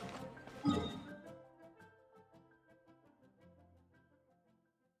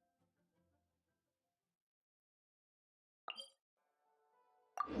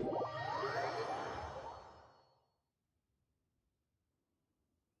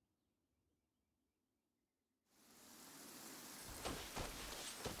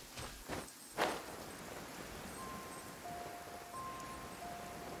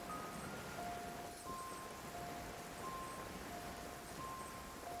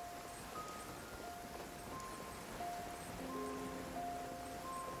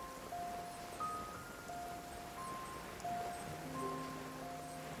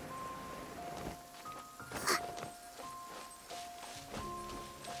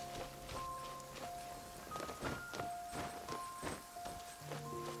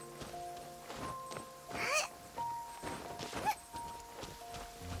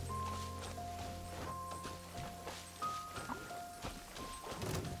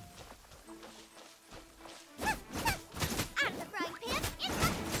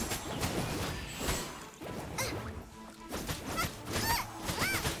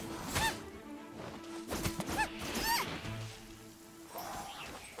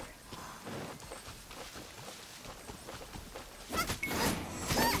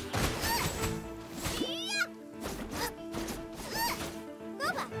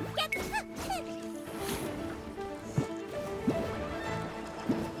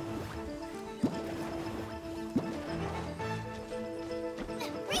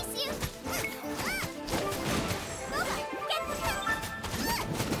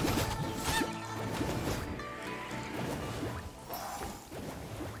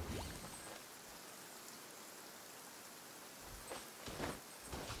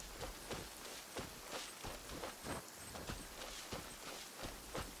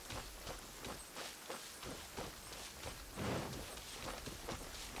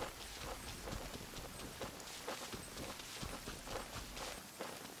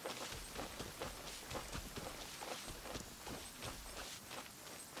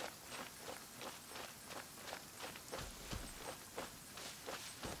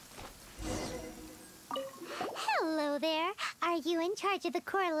 in charge of the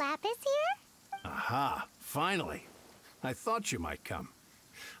core lapis here? Aha, finally. I thought you might come.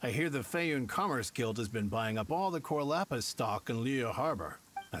 I hear the Feiyun Commerce Guild has been buying up all the core lapis stock in Liyue Harbor.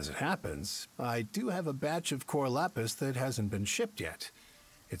 As it happens, I do have a batch of core lapis that hasn't been shipped yet.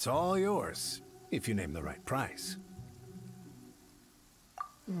 It's all yours, if you name the right price.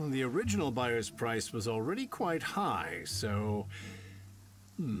 The original buyer's price was already quite high, so...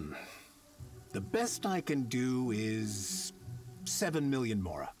 The best I can do is 7 million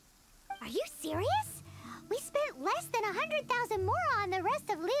mora. Are you serious? We spent less than 100,000 mora on the rest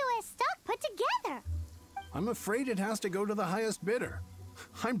of Liyue's stock put together. I'm afraid it has to go to the highest bidder.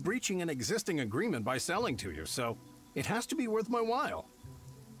 I'm breaching an existing agreement by selling to you, so it has to be worth my while.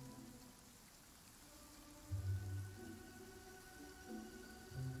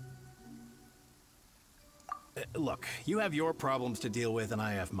 Look, you have your problems to deal with and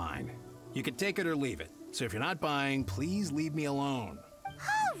I have mine. You can take it or leave it. So if you're not buying, please leave me alone.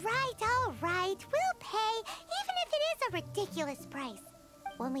 All right. We'll pay, even if it is a ridiculous price.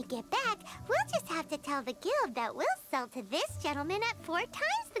 When we get back, we'll just have to tell the guild that we'll sell to this gentleman at 4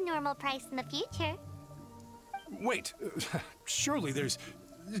 times the normal price in the future. Wait, surely there's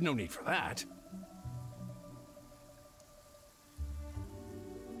no need for that.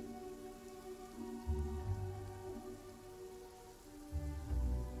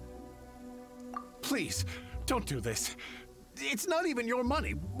 Please, don't do this. It's not even your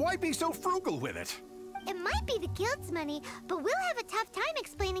money. Why be so frugal with it? It might be the guild's money, but we'll have a tough time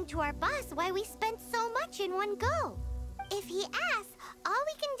explaining to our boss why we spent so much in one go. If he asks, all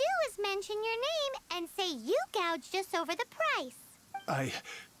we can do is mention your name and say you gouged us over the price.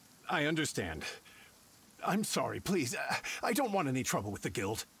 I understand. I'm sorry, please. I don't want any trouble with the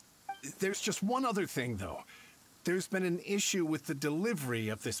guild. There's just one other thing, though. There's been an issue with the delivery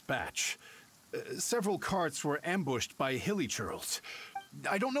of this batch. Several carts were ambushed by hilly churls.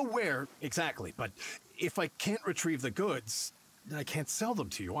 I don't know where exactly, but if I can't retrieve the goods, I can't sell them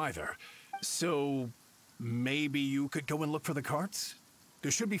to you either. So maybe you could go and look for the carts?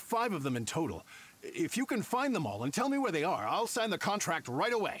 There should be 5 of them in total. If you can find them all and tell me where they are, I'll sign the contract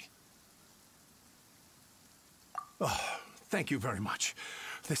right away. Oh, thank you very much.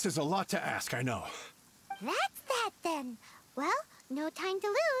 This is a lot to ask, I know. That's that then. Well, no time to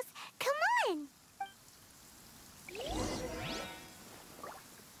lose. Come on!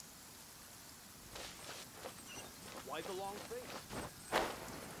 Why the long face?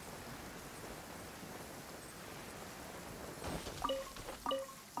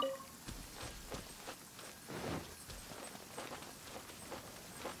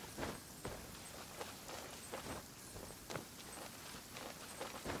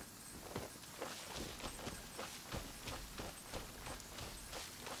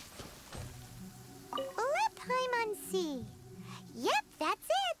 Let Paimon see. Yep, that's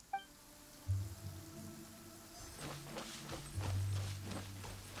it.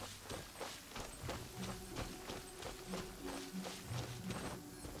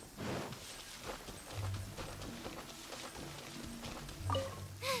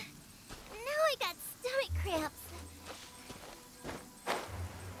 Now I got stomach cramps.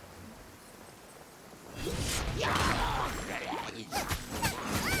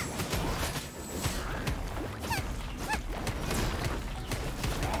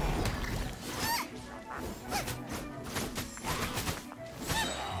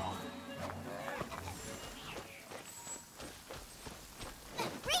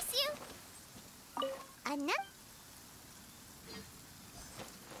 Brace you! Enough?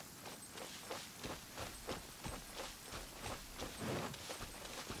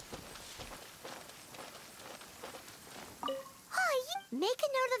 Make a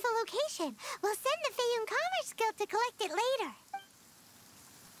note of the location. We'll send the Feiyun Commerce Guild to collect it later.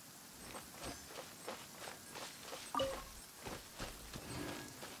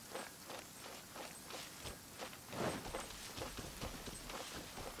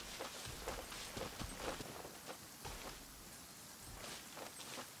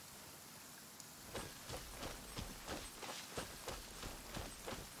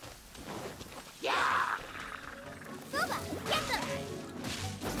 Soba, get them!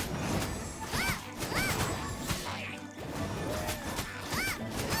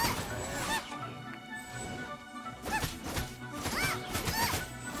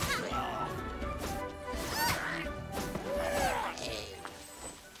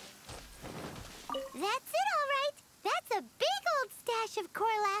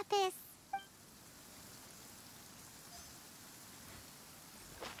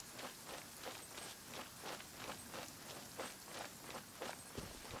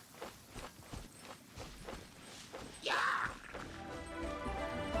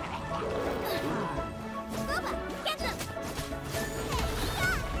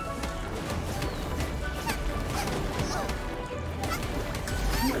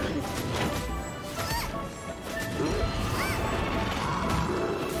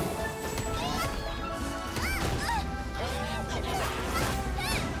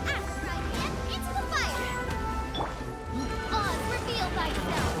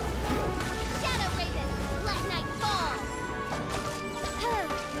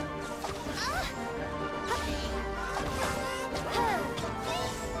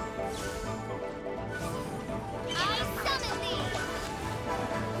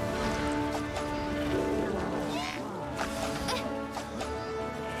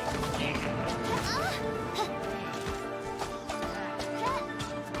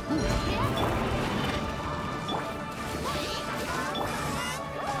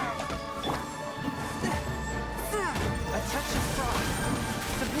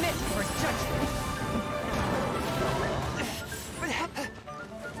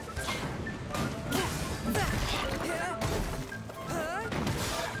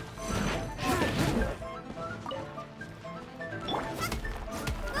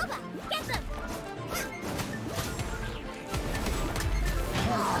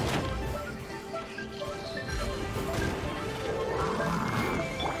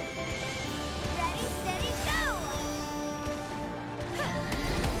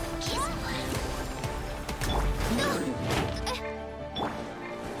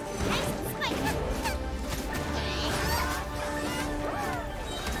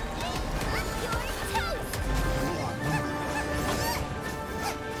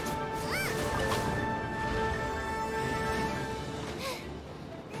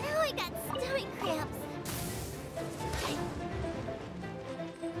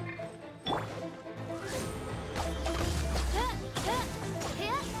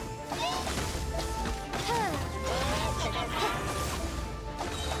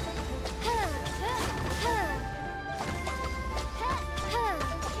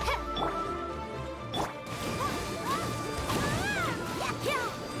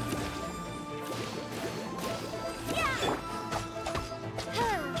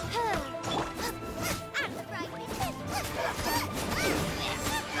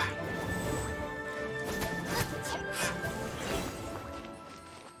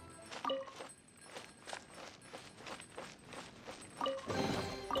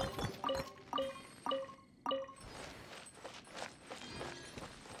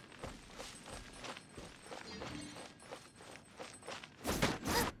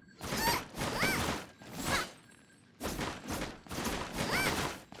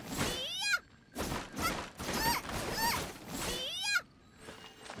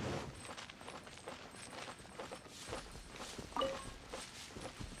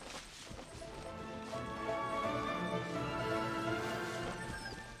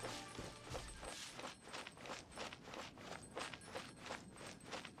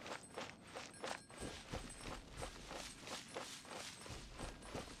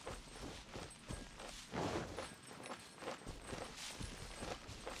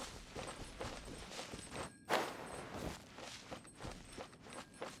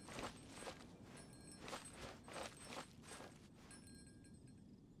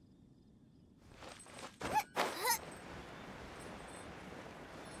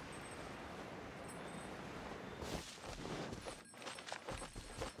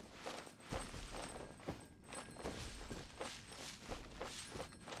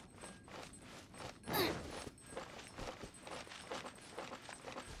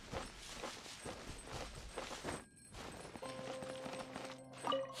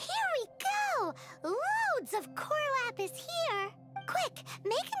 is here. Quick,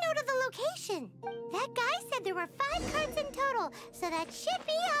 make a note of the location. That guy said there were 5 carts in total, so that should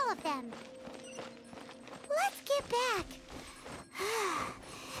be all of them. Let's get back.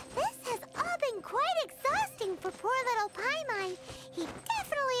 This has all been quite exhausting for poor little Paimon. He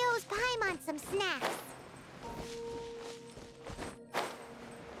definitely owes Paimon some snacks.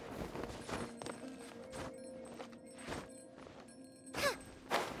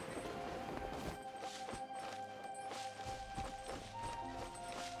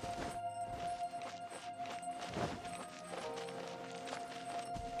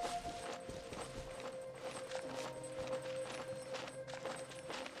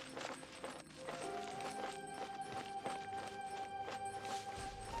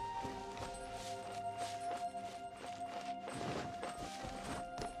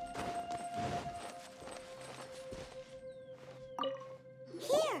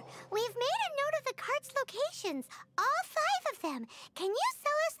 Here, we've made a note of the cart's locations, all 5 of them. Can you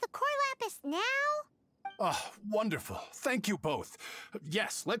sell us the core lapis now? Oh, wonderful. Thank you both.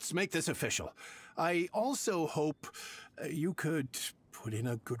 Yes, let's make this official. I also hope you could put in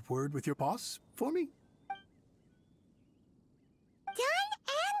a good word with your boss for me. Done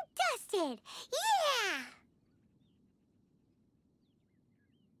and dusted! Yeah!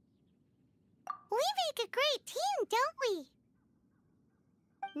 We make a great team, don't we?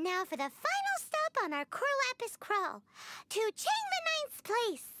 Now for the final stop on our core lapis crawl, to Chang the Ninth's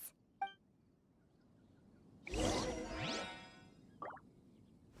place.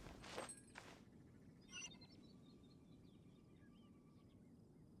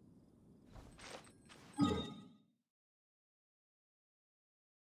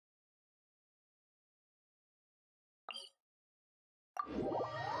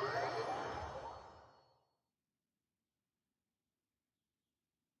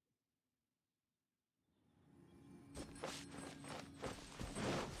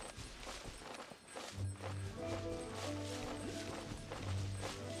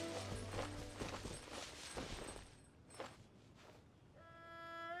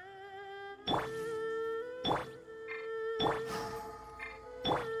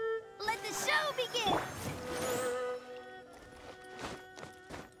 Let the show begin!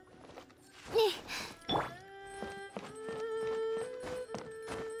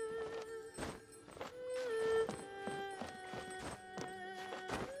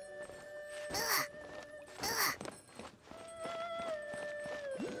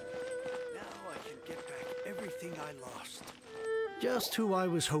 Now I can get back everything I lost. Just who I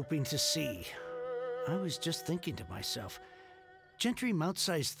was hoping to see. I was just thinking to myself, Gentry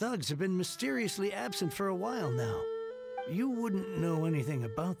mouth-sized thugs have been mysteriously absent for a while now. You wouldn't know anything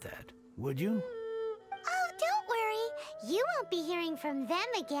about that, would you? Oh, don't worry. You won't be hearing from them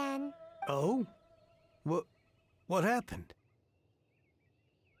again. Oh? What happened?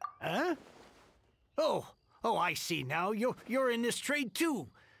 Huh? Oh, I see now. You're in this trade too.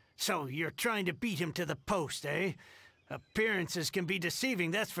 So you're trying to beat him to the post, eh? Appearances can be deceiving,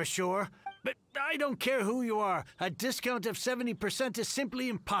 that's for sure. But I don't care who you are. A discount of 70% is simply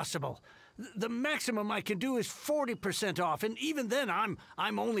impossible. The maximum I can do is 40% off, and even then I'm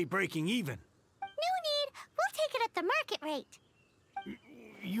only breaking even. No need. We'll take it at the market rate.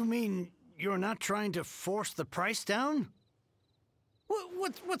 You mean you're not trying to force the price down?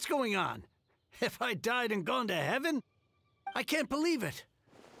 What's going on? Have I died and gone to heaven? I can't believe it.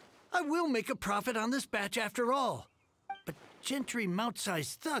 I will make a profit on this batch after all. But Gentry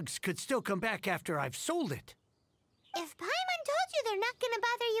mouth-sized thugs could still come back after I've sold it. If Paimon told you they're not gonna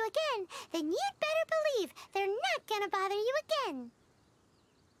bother you again, then you'd better believe they're not gonna bother you again.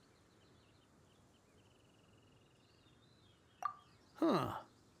 Huh.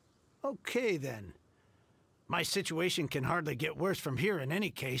 Okay, then. My situation can hardly get worse from here in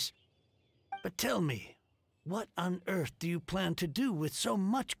any case. But tell me, what on earth do you plan to do with so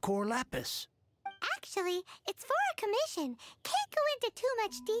much core lapis? Actually, it's for a commission. Can't go into too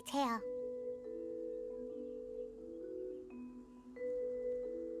much detail.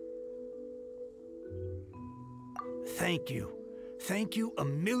 Thank you. Thank you a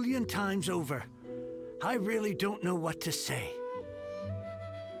million times over. I really don't know what to say.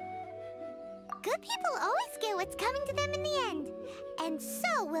 Good people always get what's coming to them in the end. And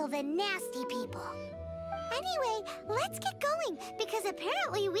so will the nasty people. Anyway, let's get going, because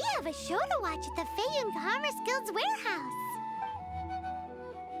apparently we have a show to watch at the Feiyun Commerce Guild's warehouse.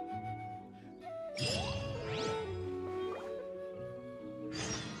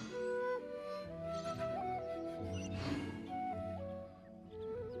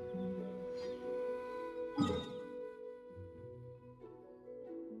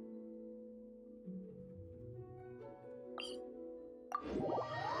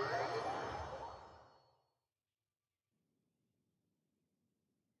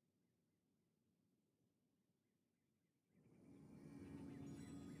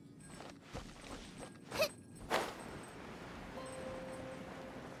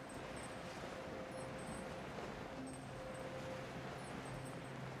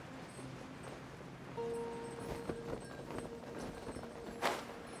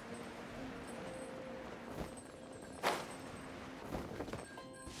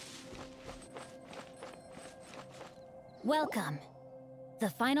 Welcome. The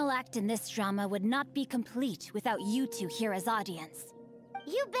final act in this drama would not be complete without you two here as audience.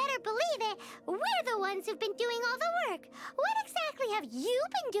 You better believe it. We're the ones who've been doing all the work. What exactly have you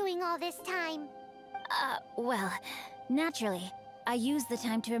been doing all this time? Well, naturally, I used the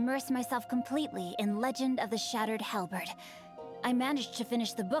time to immerse myself completely in Legend of the Shattered Halberd. I managed to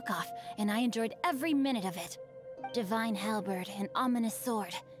finish the book off, and I enjoyed every minute of it. Divine Halberd, an ominous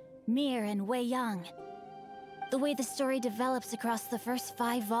sword. Mir and Wei Yang. The way the story develops across the first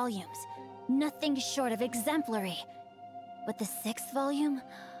 5 volumes, nothing short of exemplary. But the 6th volume?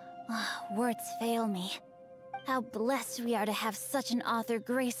 Words fail me. How blessed we are to have such an author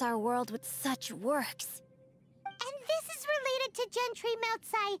grace our world with such works. And this is related to Gentry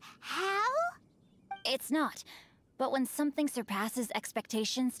Moutsai how? It's not. But when something surpasses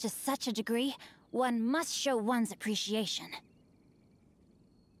expectations to such a degree, one must show one's appreciation.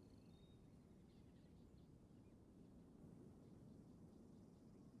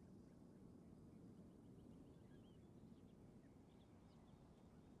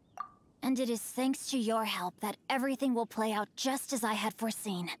 And it is thanks to your help that everything will play out just as I had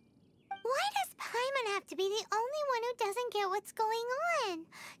foreseen. Why does Paimon have to be the only one who doesn't get what's going on?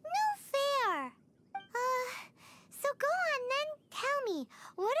 No fair. So go on then, tell me,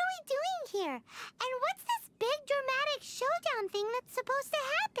 what are we doing here? And what's this big dramatic showdown thing that's supposed to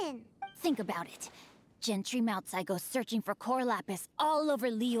happen? Think about it. Gentry Moutsai goes searching for core lapis all over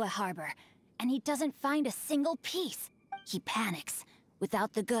Liyue Harbor, and he doesn't find a single piece. He panics.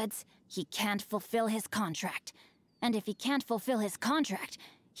 Without the goods, he can't fulfill his contract. And if he can't fulfill his contract,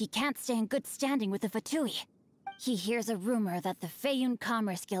 he can't stay in good standing with the Fatui. He hears a rumor that the Feiyun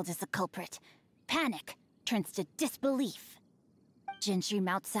Commerce Guild is the culprit. Panic turns to disbelief. Gentry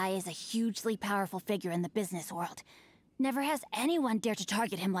Moutsai is a hugely powerful figure in the business world. Never has anyone dared to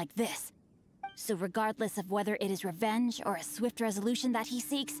target him like this. So regardless of whether it is revenge or a swift resolution that he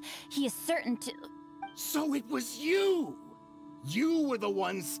seeks, he is certain to... So it was you! You were the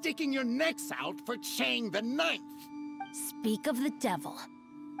one sticking your necks out for Chang the Ninth! Speak of the devil.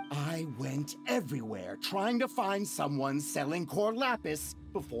 I went everywhere trying to find someone selling core lapis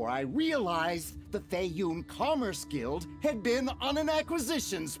before I realized the Feiyun Commerce Guild had been on an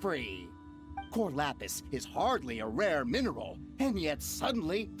acquisition spree. Core lapis is hardly a rare mineral, and yet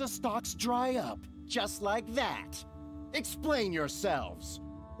suddenly the stocks dry up, just like that. Explain yourselves.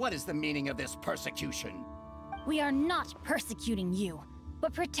 What is the meaning of this persecution? We are not persecuting you,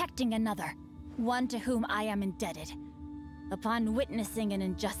 but protecting another, one to whom I am indebted. Upon witnessing an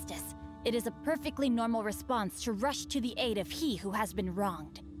injustice, it is a perfectly normal response to rush to the aid of he who has been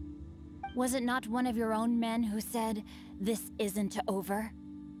wronged. Was it not one of your own men who said, "This isn't over"?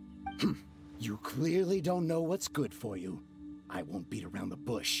 You clearly don't know what's good for you. I won't beat around the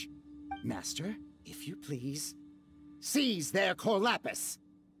bush. Master, if you please, seize their core lapis!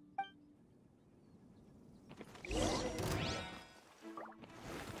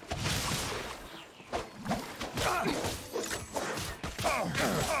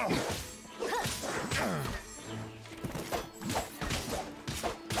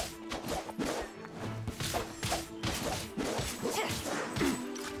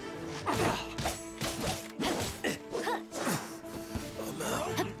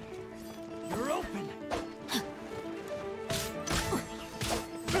 You're open.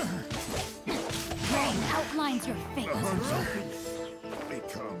 Rain outlines your fate. It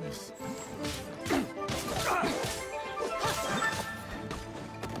comes.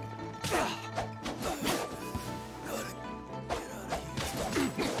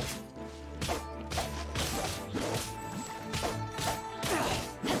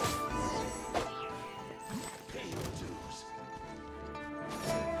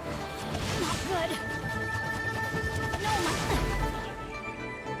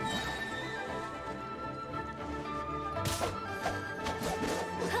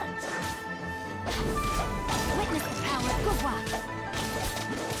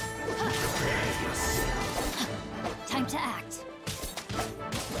 Time to act.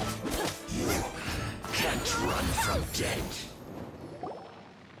 You can't run from death.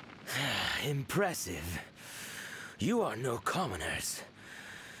 Impressive. You are no commoners.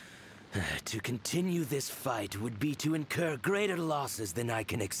 To continue this fight would be to incur greater losses than I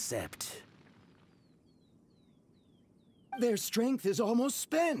can accept. Their strength is almost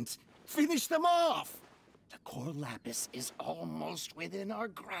spent. Finish them off! The core lapis is almost within our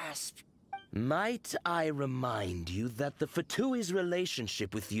grasp. Might I remind you that the Fatui's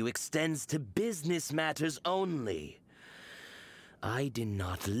relationship with you extends to business matters only? I did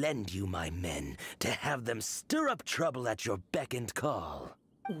not lend you my men to have them stir up trouble at your beck and call.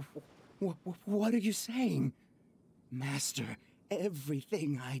 What are you saying? Master,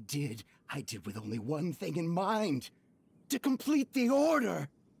 everything I did with only one thing in mind. To complete the order!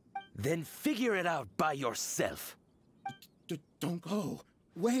 Then figure it out by yourself. Don't go.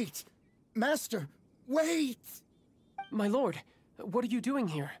 Wait! Master, wait! My lord, what are you doing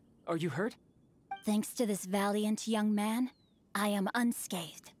here? Are you hurt? Thanks to this valiant young man, I am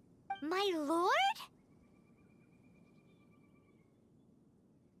unscathed. My lord?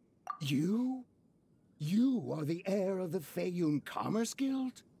 You? You are the heir of the Feiyun Commerce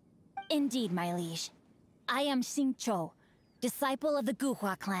Guild? Indeed, my liege. I am Xingqiu, disciple of the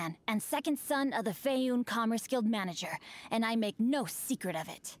Guhua clan and second son of the Feiyun Commerce Guild manager, and I make no secret of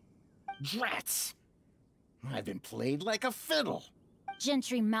it. Drats! I've been played like a fiddle.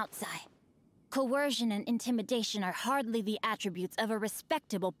 Gentry Moutsai. Coercion and intimidation are hardly the attributes of a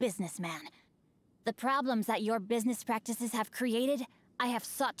respectable businessman. The problems that your business practices have created, I have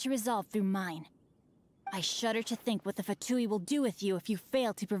sought to resolve through mine. I shudder to think what the Fatui will do with you if you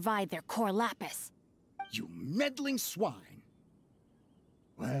fail to provide their core lapis. You meddling swine.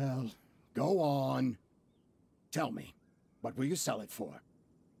 Well, go on. Tell me, what will you sell it for?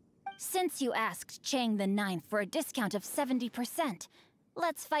 Since you asked Chang the Ninth for a discount of 70%,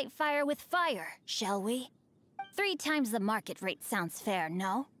 let's fight fire with fire, shall we? 3 times the market rate sounds fair,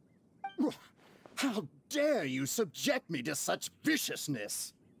 no? How dare you subject me to such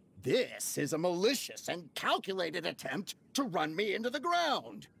viciousness? This is a malicious and calculated attempt to run me into the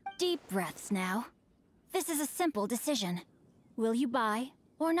ground. Deep breaths now. This is a simple decision. Will you buy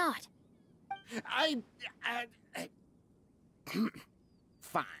or not?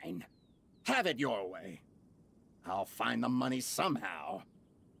 Fine. Have it your way. I'll find the money somehow.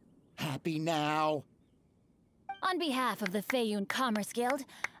 Happy now? On behalf of the Feiyun Commerce Guild,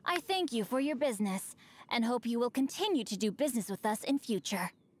 I thank you for your business, and hope you will continue to do business with us in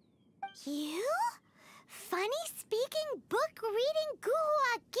future. You? Funny-speaking, book-reading,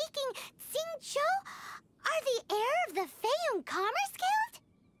 guhua geeking Xingqiu are the heir of the Feiyun Commerce Guild?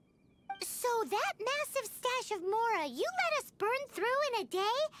 So that massive stash of Mora you let us burn through in a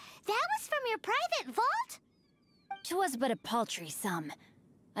day, that was from your private vault? 'Twas but a paltry sum.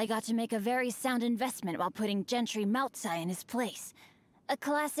 I got to make a very sound investment while putting Gentry Moutsai in his place. A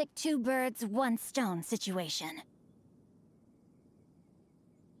classic 2 birds, 1 stone situation.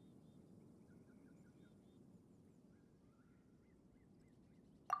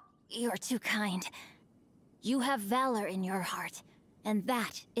 You're too kind. You have valor in your heart, and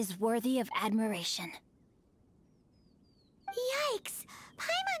that is worthy of admiration. Yikes!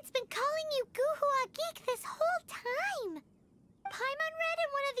 Paimon's been calling you Guhua Geek this whole time! Paimon read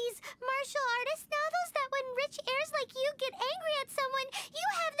in one of these martial artist novels that when rich heirs like you get angry at someone, you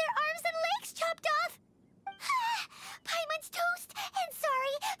have their arms and legs chopped off! Paimon's toast! And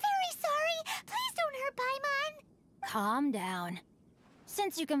sorry, very sorry! Please don't hurt Paimon! Calm down.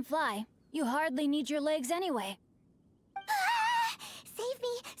 Since you can fly, you hardly need your legs anyway. Save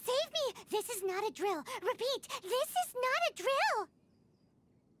me! Save me! This is not a drill! Repeat, this is not a drill!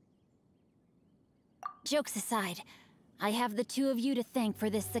 Jokes aside, I have the 2 of you to thank for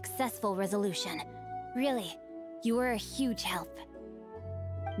this successful resolution. Really, you were a huge help.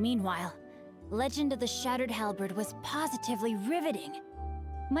 Meanwhile, Legend of the Shattered Halberd was positively riveting.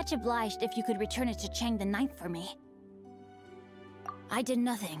 Much obliged if you could return it to Chang the Ninth for me. I did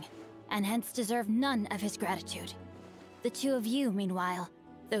nothing, and hence deserve none of his gratitude. The 2 of you, meanwhile,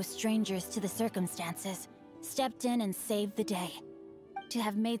 though strangers to the circumstances, stepped in and saved the day. To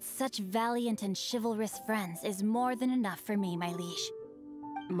have made such valiant and chivalrous friends is more than enough for me, my liege.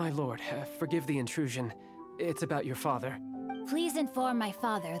 My lord, forgive the intrusion. It's about your father. Please inform my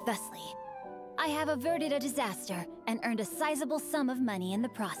father thusly. I have averted a disaster and earned a sizable sum of money in the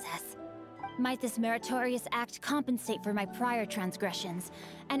process. Might this meritorious act compensate for my prior transgressions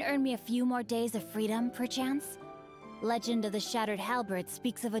and earn me a few more days of freedom, perchance? Legend of the Shattered Halberd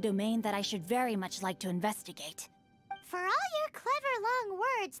speaks of a domain that I should very much like to investigate. For all your clever long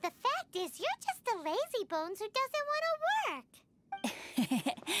words, the fact is you're just a lazybones who doesn't want to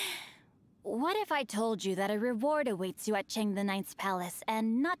work. What if I told you that a reward awaits you at Chang the Ninth's palace,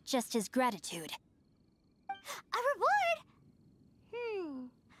 and not just his gratitude? A reward?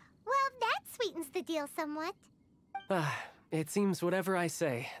 Well, that sweetens the deal somewhat. It seems whatever I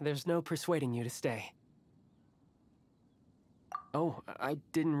say, there's no persuading you to stay. Oh, I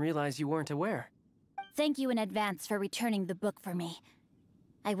didn't realize you weren't aware. Thank you in advance for returning the book for me.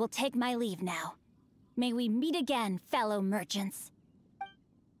 I will take my leave now. May we meet again, fellow merchants.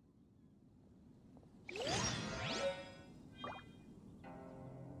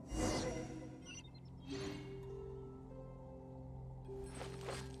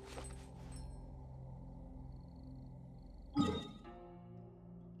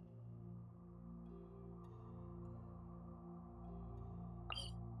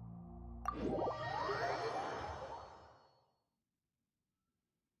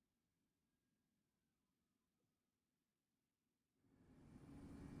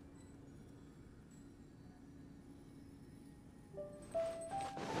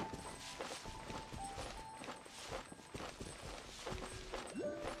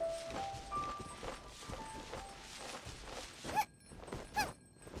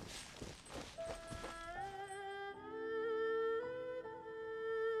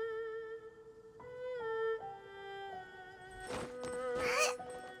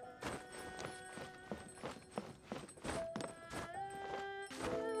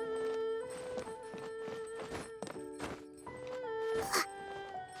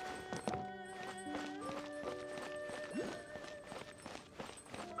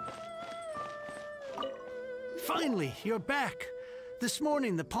 Finally, you're back. This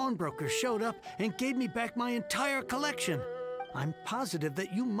morning, the pawnbroker showed up and gave me back my entire collection. I'm positive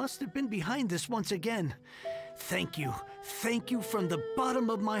that you must have been behind this once again. Thank you. Thank you from the bottom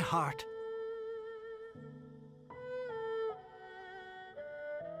of my heart.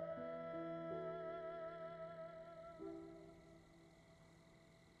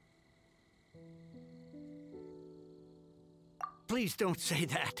 Please don't say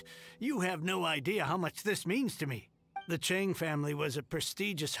that. You have no idea how much this means to me. The Chang family was a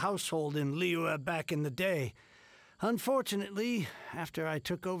prestigious household in Liyue back in the day. Unfortunately, after I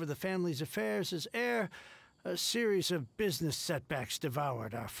took over the family's affairs as heir, a series of business setbacks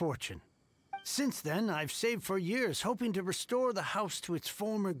devoured our fortune. Since then, I've saved for years, hoping to restore the house to its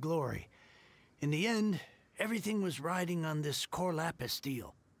former glory. In the end, everything was riding on this Core Lapis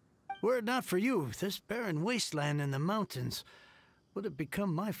deal. Were it not for you, this barren wasteland in the mountains would have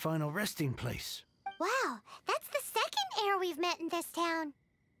become my final resting place. Wow, that's the second heir we've met in this town.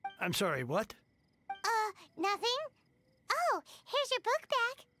 I'm sorry, what? Nothing? Oh, here's your book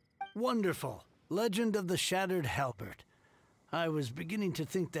back. Wonderful. Legend of the Shattered Halberd. I was beginning to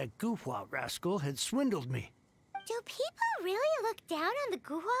think that Guhua rascal had swindled me. Do people really look down on the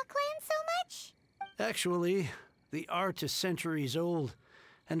Guhua clan so much? Actually, the art is centuries old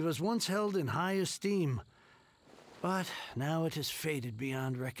and was once held in high esteem. But now it has faded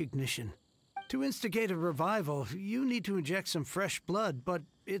beyond recognition. To instigate a revival, you need to inject some fresh blood, but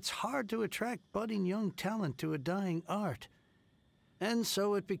it's hard to attract budding young talent to a dying art. And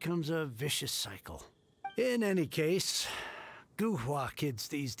so it becomes a vicious cycle. In any case, Guhua kids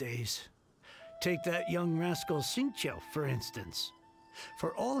these days. Take that young rascal Xingqiu, for instance.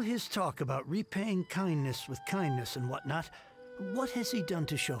 For all his talk about repaying kindness with kindness and whatnot, what has he done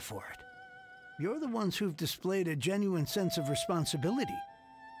to show for it? You're the ones who've displayed a genuine sense of responsibility.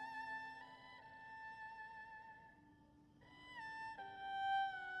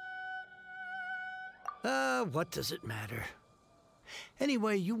 What does it matter?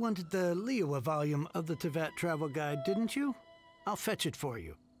 Anyway, you wanted the Liyue volume of the Teyvat Travel Guide, didn't you? I'll fetch it for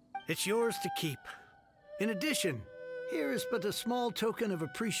you. It's yours to keep. In addition, here is but a small token of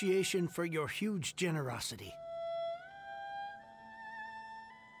appreciation for your huge generosity.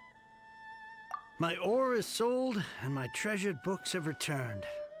 My ore is sold, and my treasured books have returned.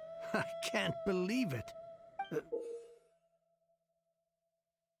 I can't believe it.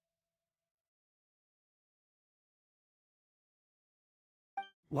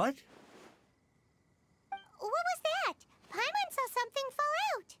 What? What was that? Paimon saw something fall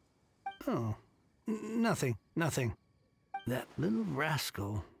out. Oh, nothing. That little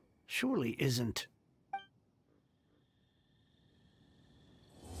rascal surely isn't.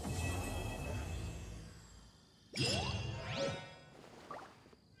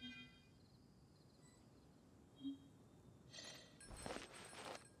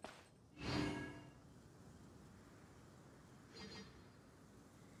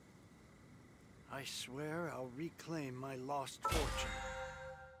 I swear I'll reclaim my lost fortune.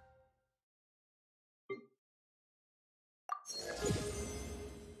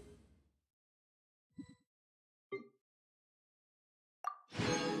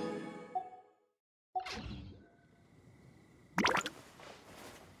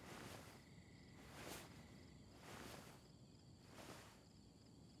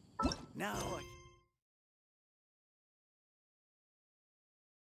 Now I...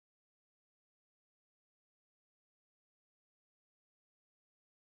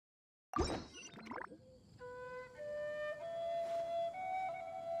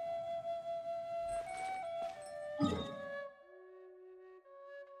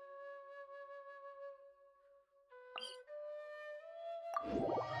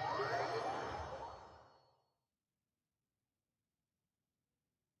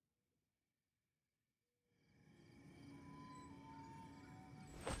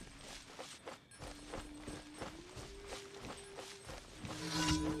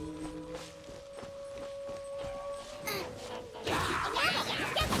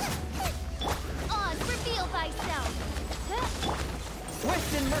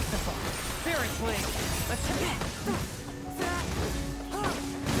 Swift and merciful. Seriously.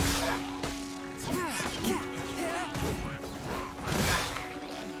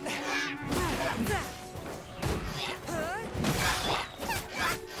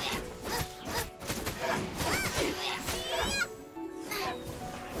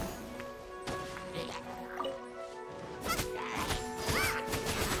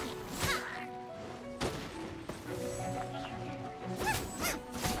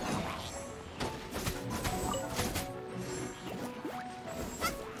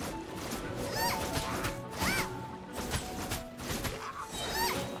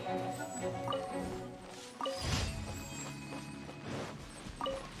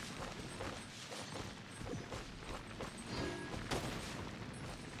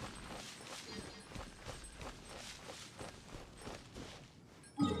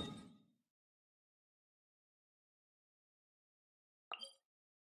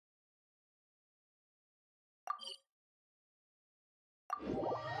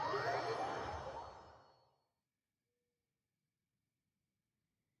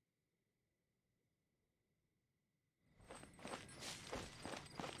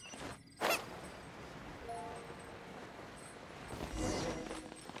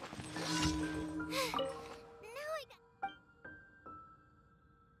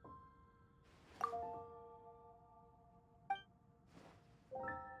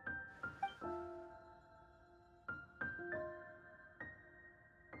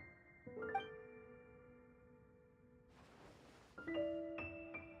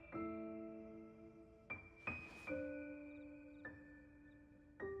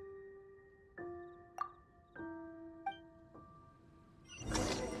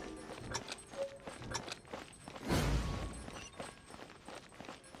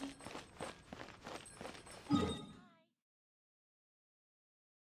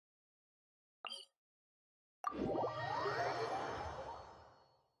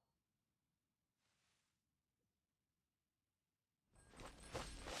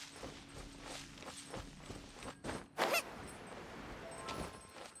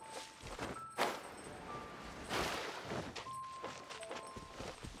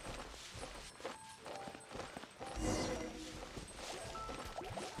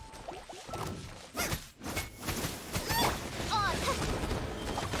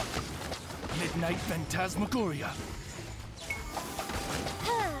 Ignite Phantasmagoria.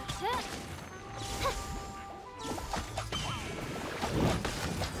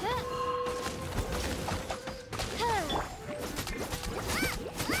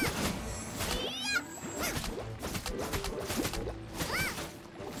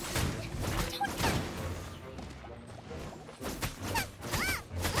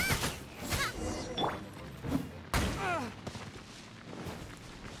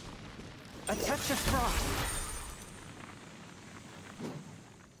 A touch of frost.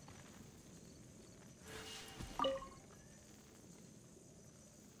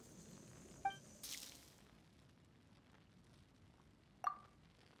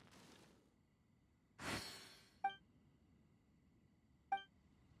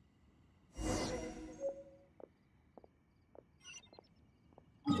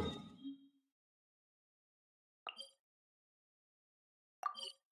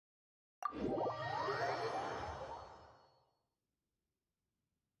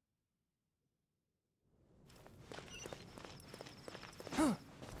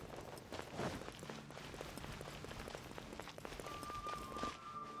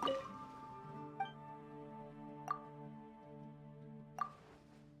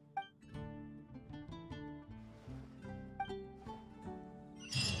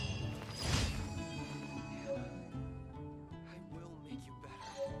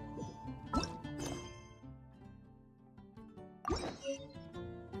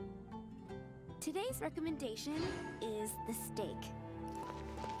 Today's recommendation is the steak.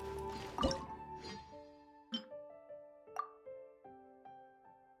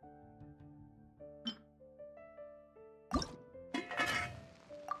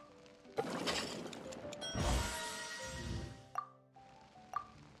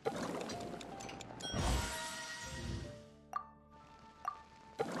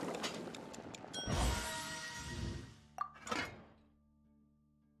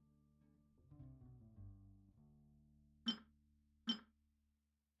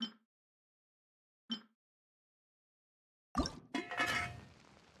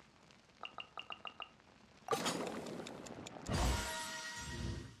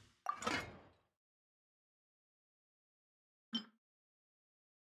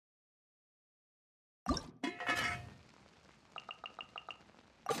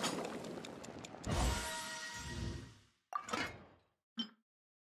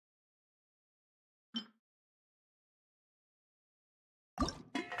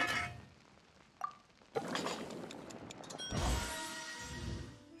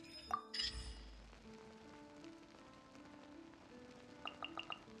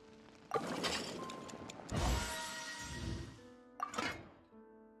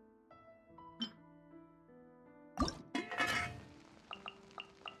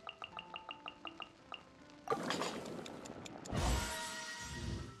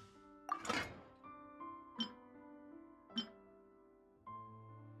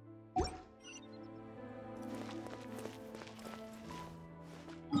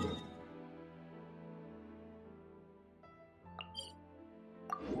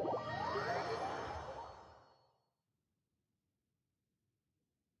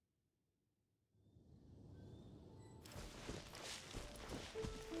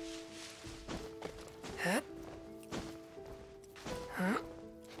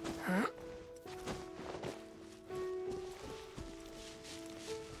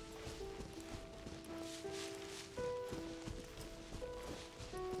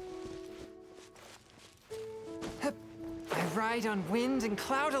 I ride on wind and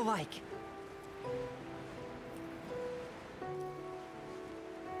cloud alike.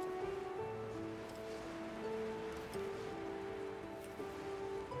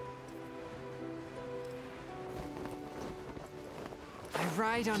 I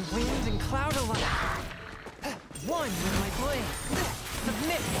ride on wind and cloud alike. One with my blade.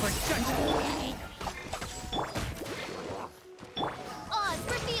 Submit for judgment. Oz,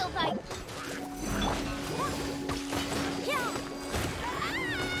 reveal thy...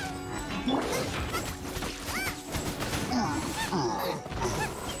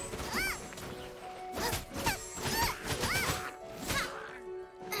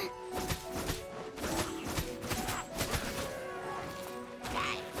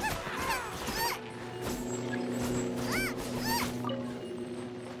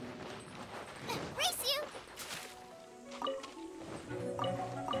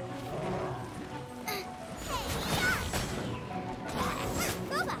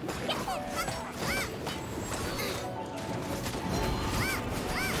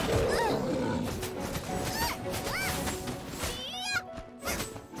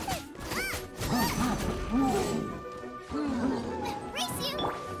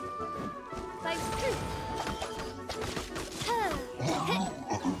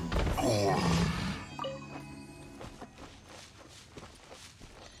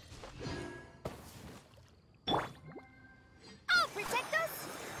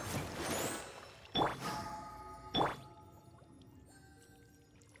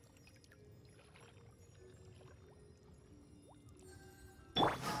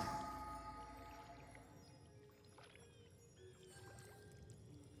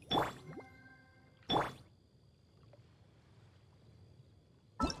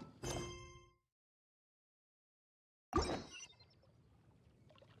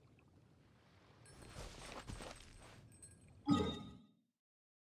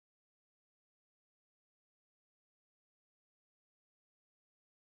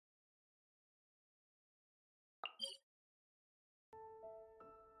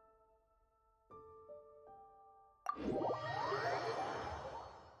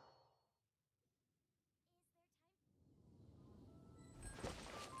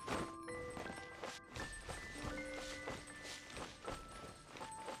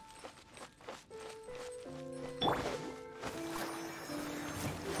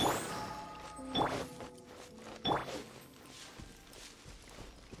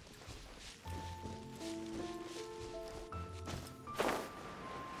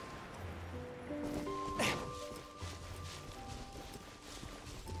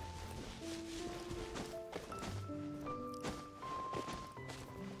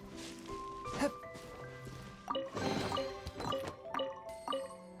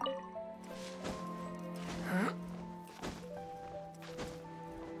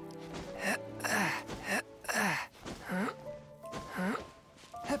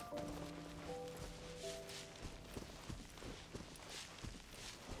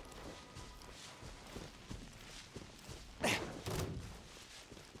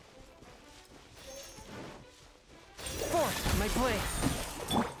 place.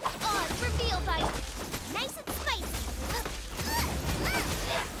 Oh, it's reveal bite. Nice and spicy.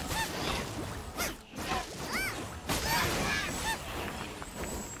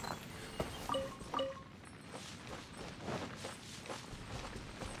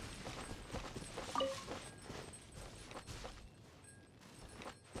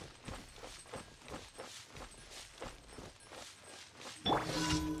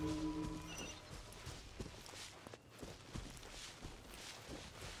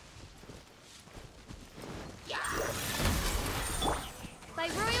 By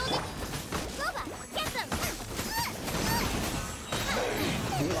royal Boba, get them!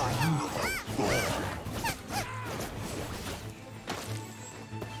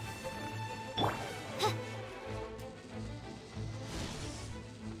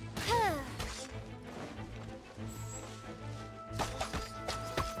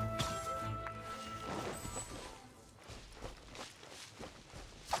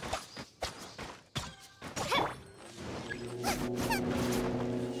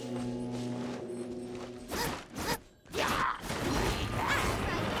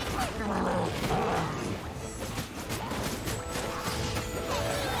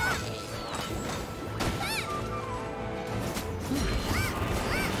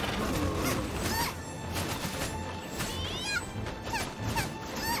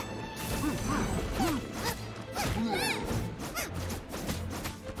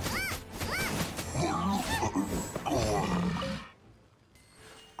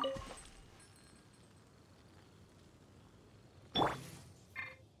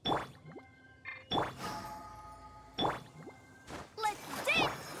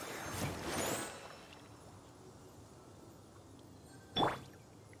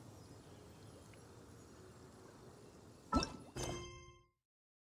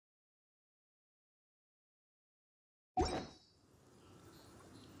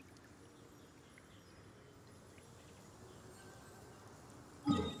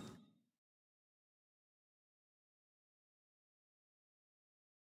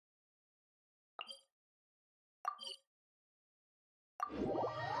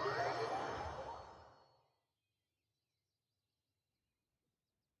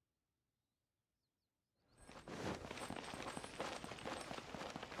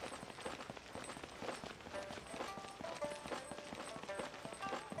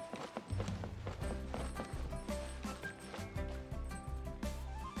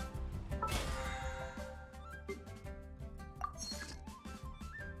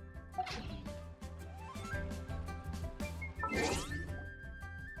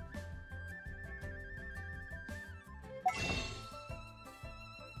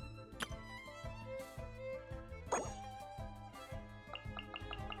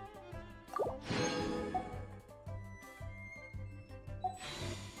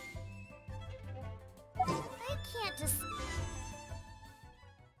 I can't just...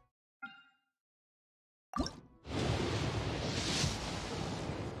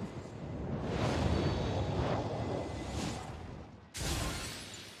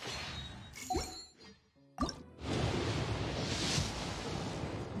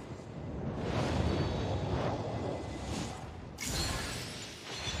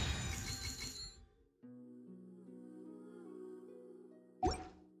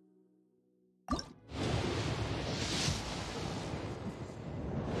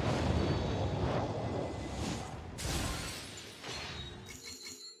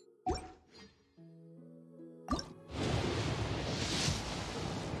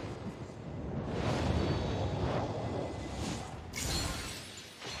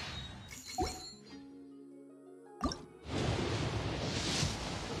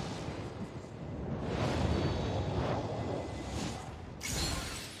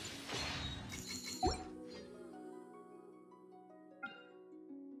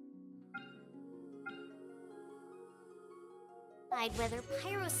 Decide whether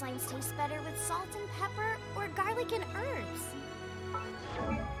pyro slimes taste better with salt and pepper or garlic and herbs.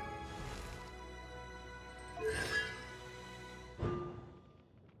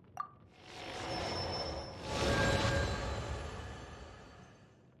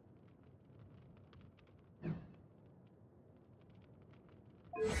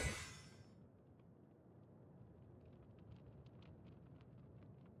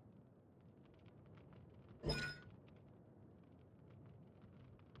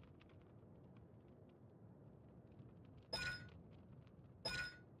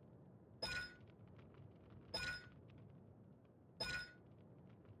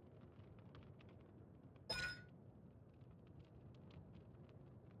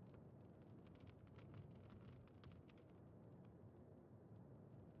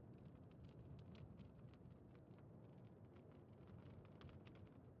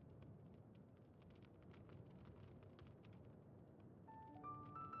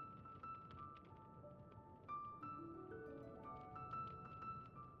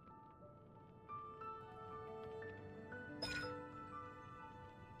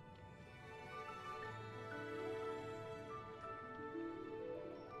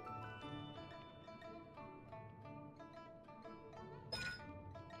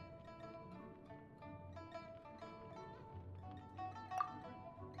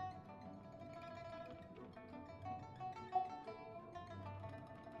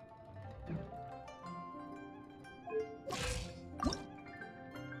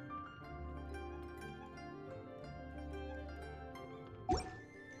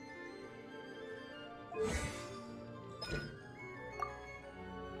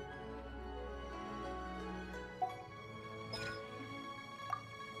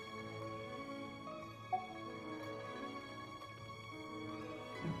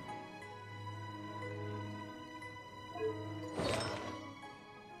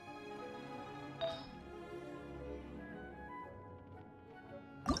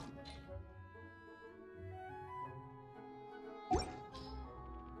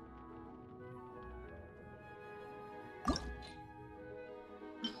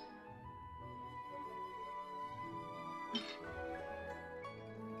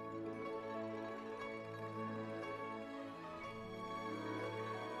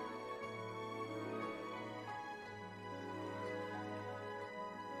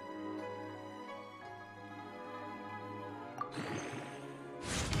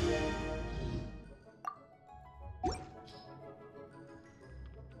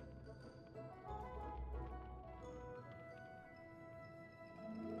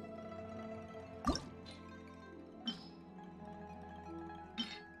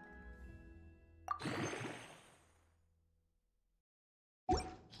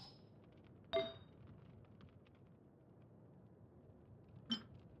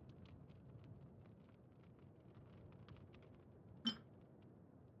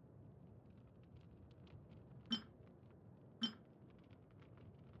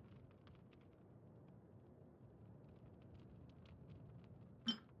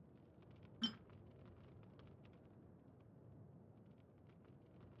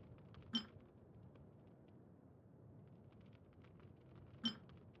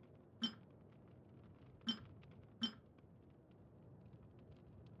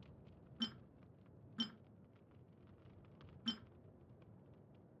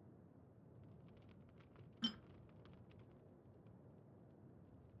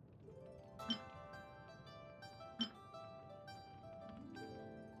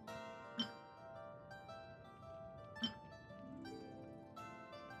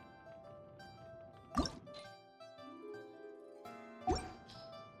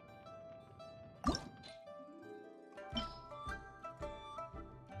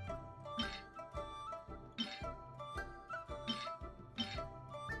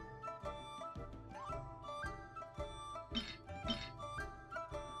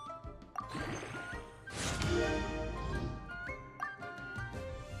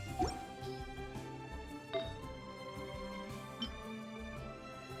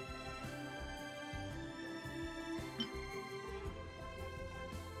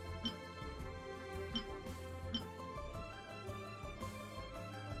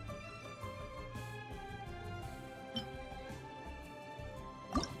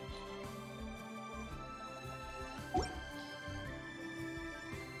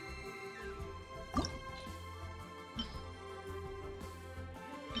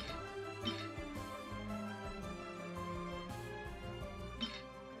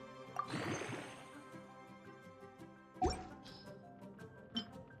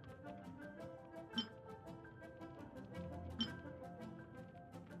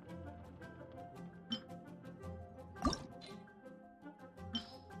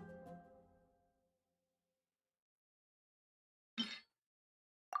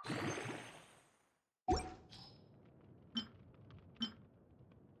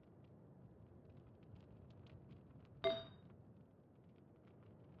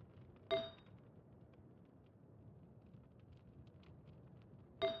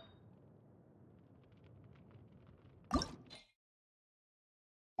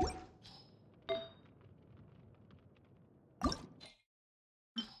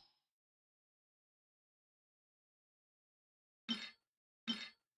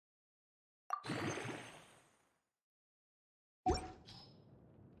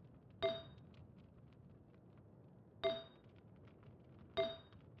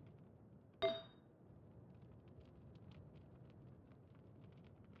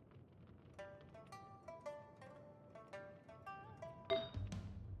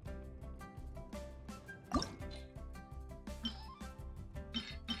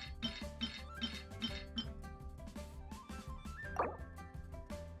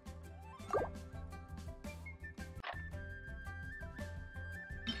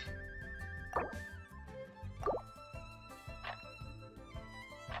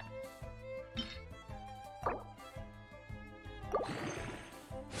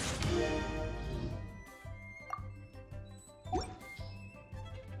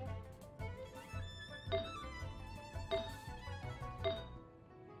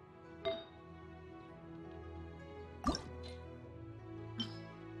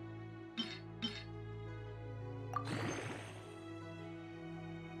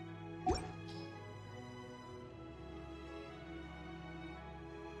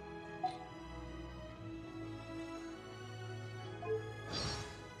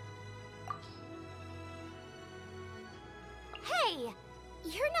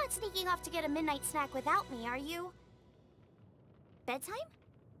 You're not sneaking off to get a midnight snack without me, are you? Bedtime?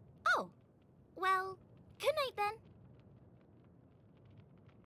 Oh. Well, good night then.